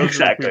 Those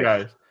exactly. Are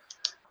the two guys.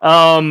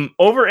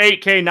 Over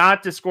 8K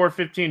not to score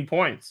 15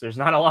 points. There's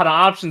not a lot of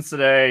options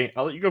today.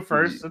 I'll let you go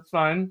first. That's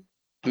fine.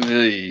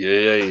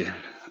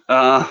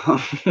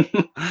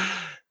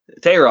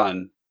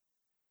 Tehran.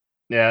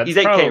 Yeah, he's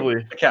 8K. Probably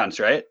it counts,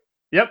 right?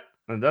 Yep,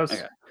 it does.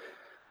 Okay.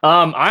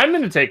 I'm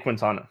going to take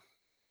Quintana.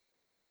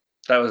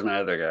 That was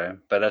my other guy,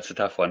 but that's a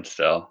tough one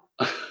still.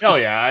 Oh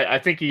yeah, I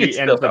think he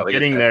ends up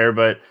getting there,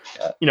 but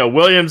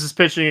Williams is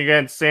pitching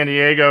against San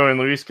Diego, and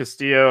Luis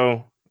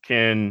Castillo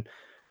can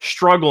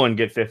struggle and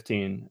get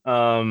 15.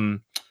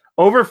 Over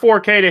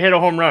 4K to hit a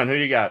home run. Who do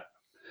you got?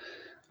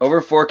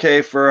 Over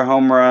 4K for a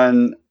home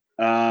run.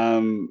 I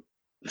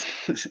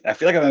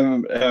feel like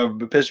I'm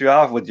piss you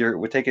off with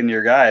taking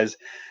your guys.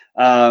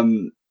 But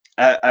I'm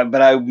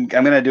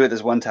gonna do it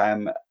this one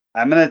time.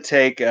 I'm gonna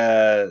take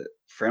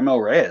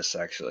Franmil Reyes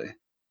actually.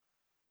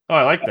 Oh,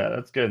 I like that.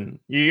 That's good.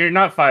 You're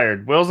not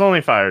fired. Will's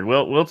only fired.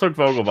 Will took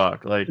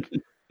Vogelbach.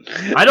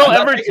 I don't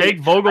ever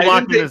take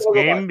Vogelbach in this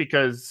game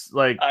because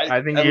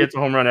I think he hits a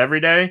home run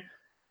every day.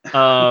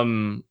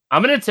 I'm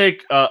gonna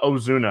take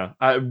Ozuna.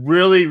 I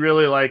really,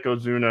 really like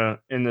Ozuna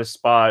in this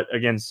spot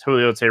against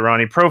Julio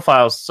Teheran. He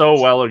profiles so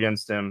well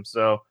against him,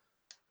 so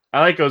I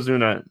like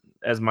Ozuna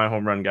as my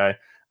home run guy.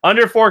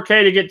 Under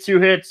 4K to get 2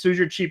 hits. Who's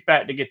your cheap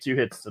bat to get 2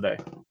 hits today?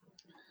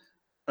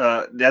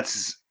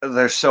 There's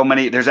so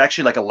many. There's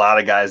actually a lot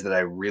of guys that I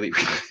really,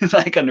 really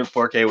like under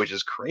 4K, which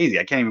is crazy.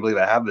 I can't even believe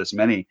I have this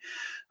many.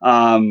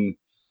 I'm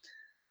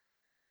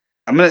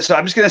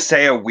just gonna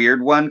say a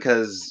weird one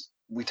because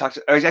we talked.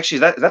 Actually,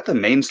 is that the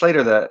main slate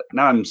or the?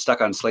 Now I'm stuck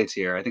on slates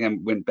here. I think I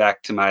went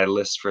back to my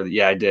list for the.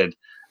 Yeah, I did.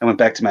 I went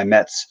back to my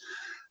Mets.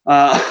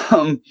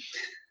 It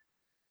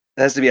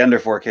has to be under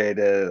 4K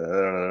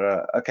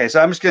to. Okay,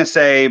 so I'm just gonna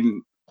say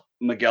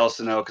Miguel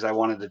Sano because I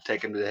wanted to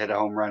take him to hit a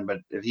home run, but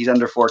if he's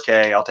under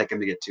 4K, I'll take him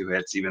to get 2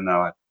 hits, even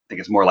though I think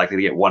it's more likely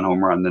to get 1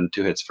 home run than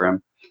 2 hits for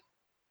him.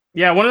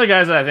 Yeah, one of the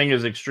guys that I think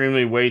is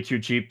extremely way too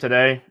cheap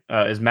today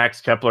is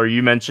Max Kepler.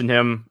 You mentioned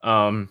him.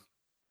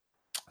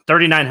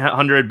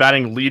 3,900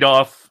 batting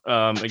leadoff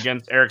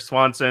against Eric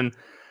Swanson.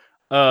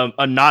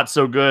 A not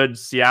so good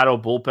Seattle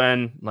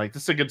bullpen. Like,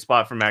 this is a good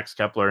spot for Max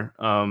Kepler.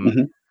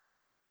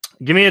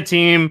 Give me a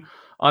team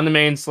on the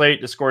main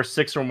slate to score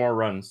 6 or more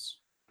runs.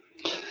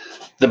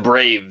 The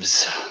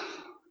Braves.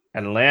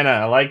 Atlanta,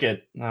 I like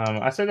it.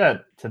 I said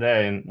that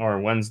today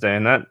or Wednesday,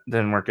 and that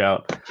didn't work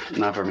out.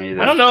 Not for me,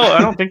 though. I don't know. I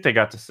don't think they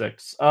got to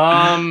 6.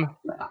 I'm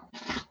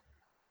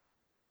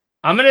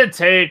gonna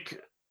take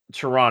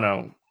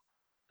Toronto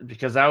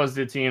because that was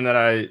the team that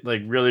I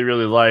really,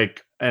 really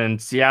like,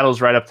 and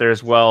Seattle's right up there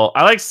as well.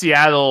 I like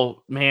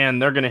Seattle, man.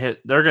 They're gonna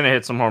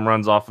hit some home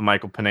runs off of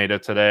Michael Pineda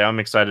today. I'm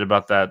excited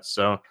about that.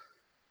 So,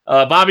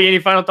 Bobby, any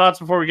final thoughts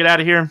before we get out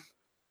of here?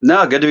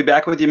 No, good to be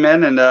back with you,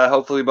 men, and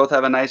hopefully we both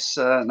have a nice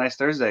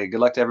Thursday. Good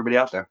luck to everybody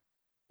out there.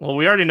 Well,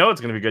 we already know it's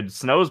going to be good.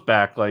 Snow's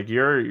back. Like,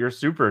 you're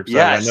super excited.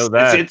 Yes, I know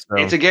that.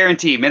 It's a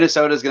guarantee.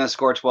 Minnesota's going to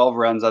score 12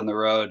 runs on the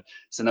road.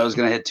 Sano's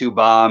going to hit 2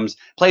 bombs.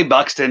 Play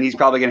Buxton. He's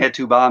probably going to hit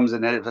 2 bombs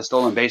and hit a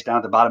stolen base down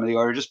at the bottom of the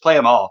order. Just play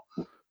them all.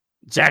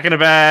 Jack in a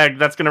bag.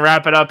 That's going to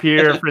wrap it up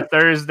here for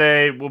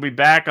Thursday. We'll be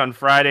back on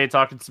Friday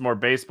talking some more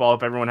baseball.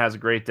 Hope everyone has a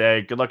great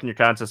day. Good luck in your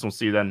contest. We'll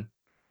see you then.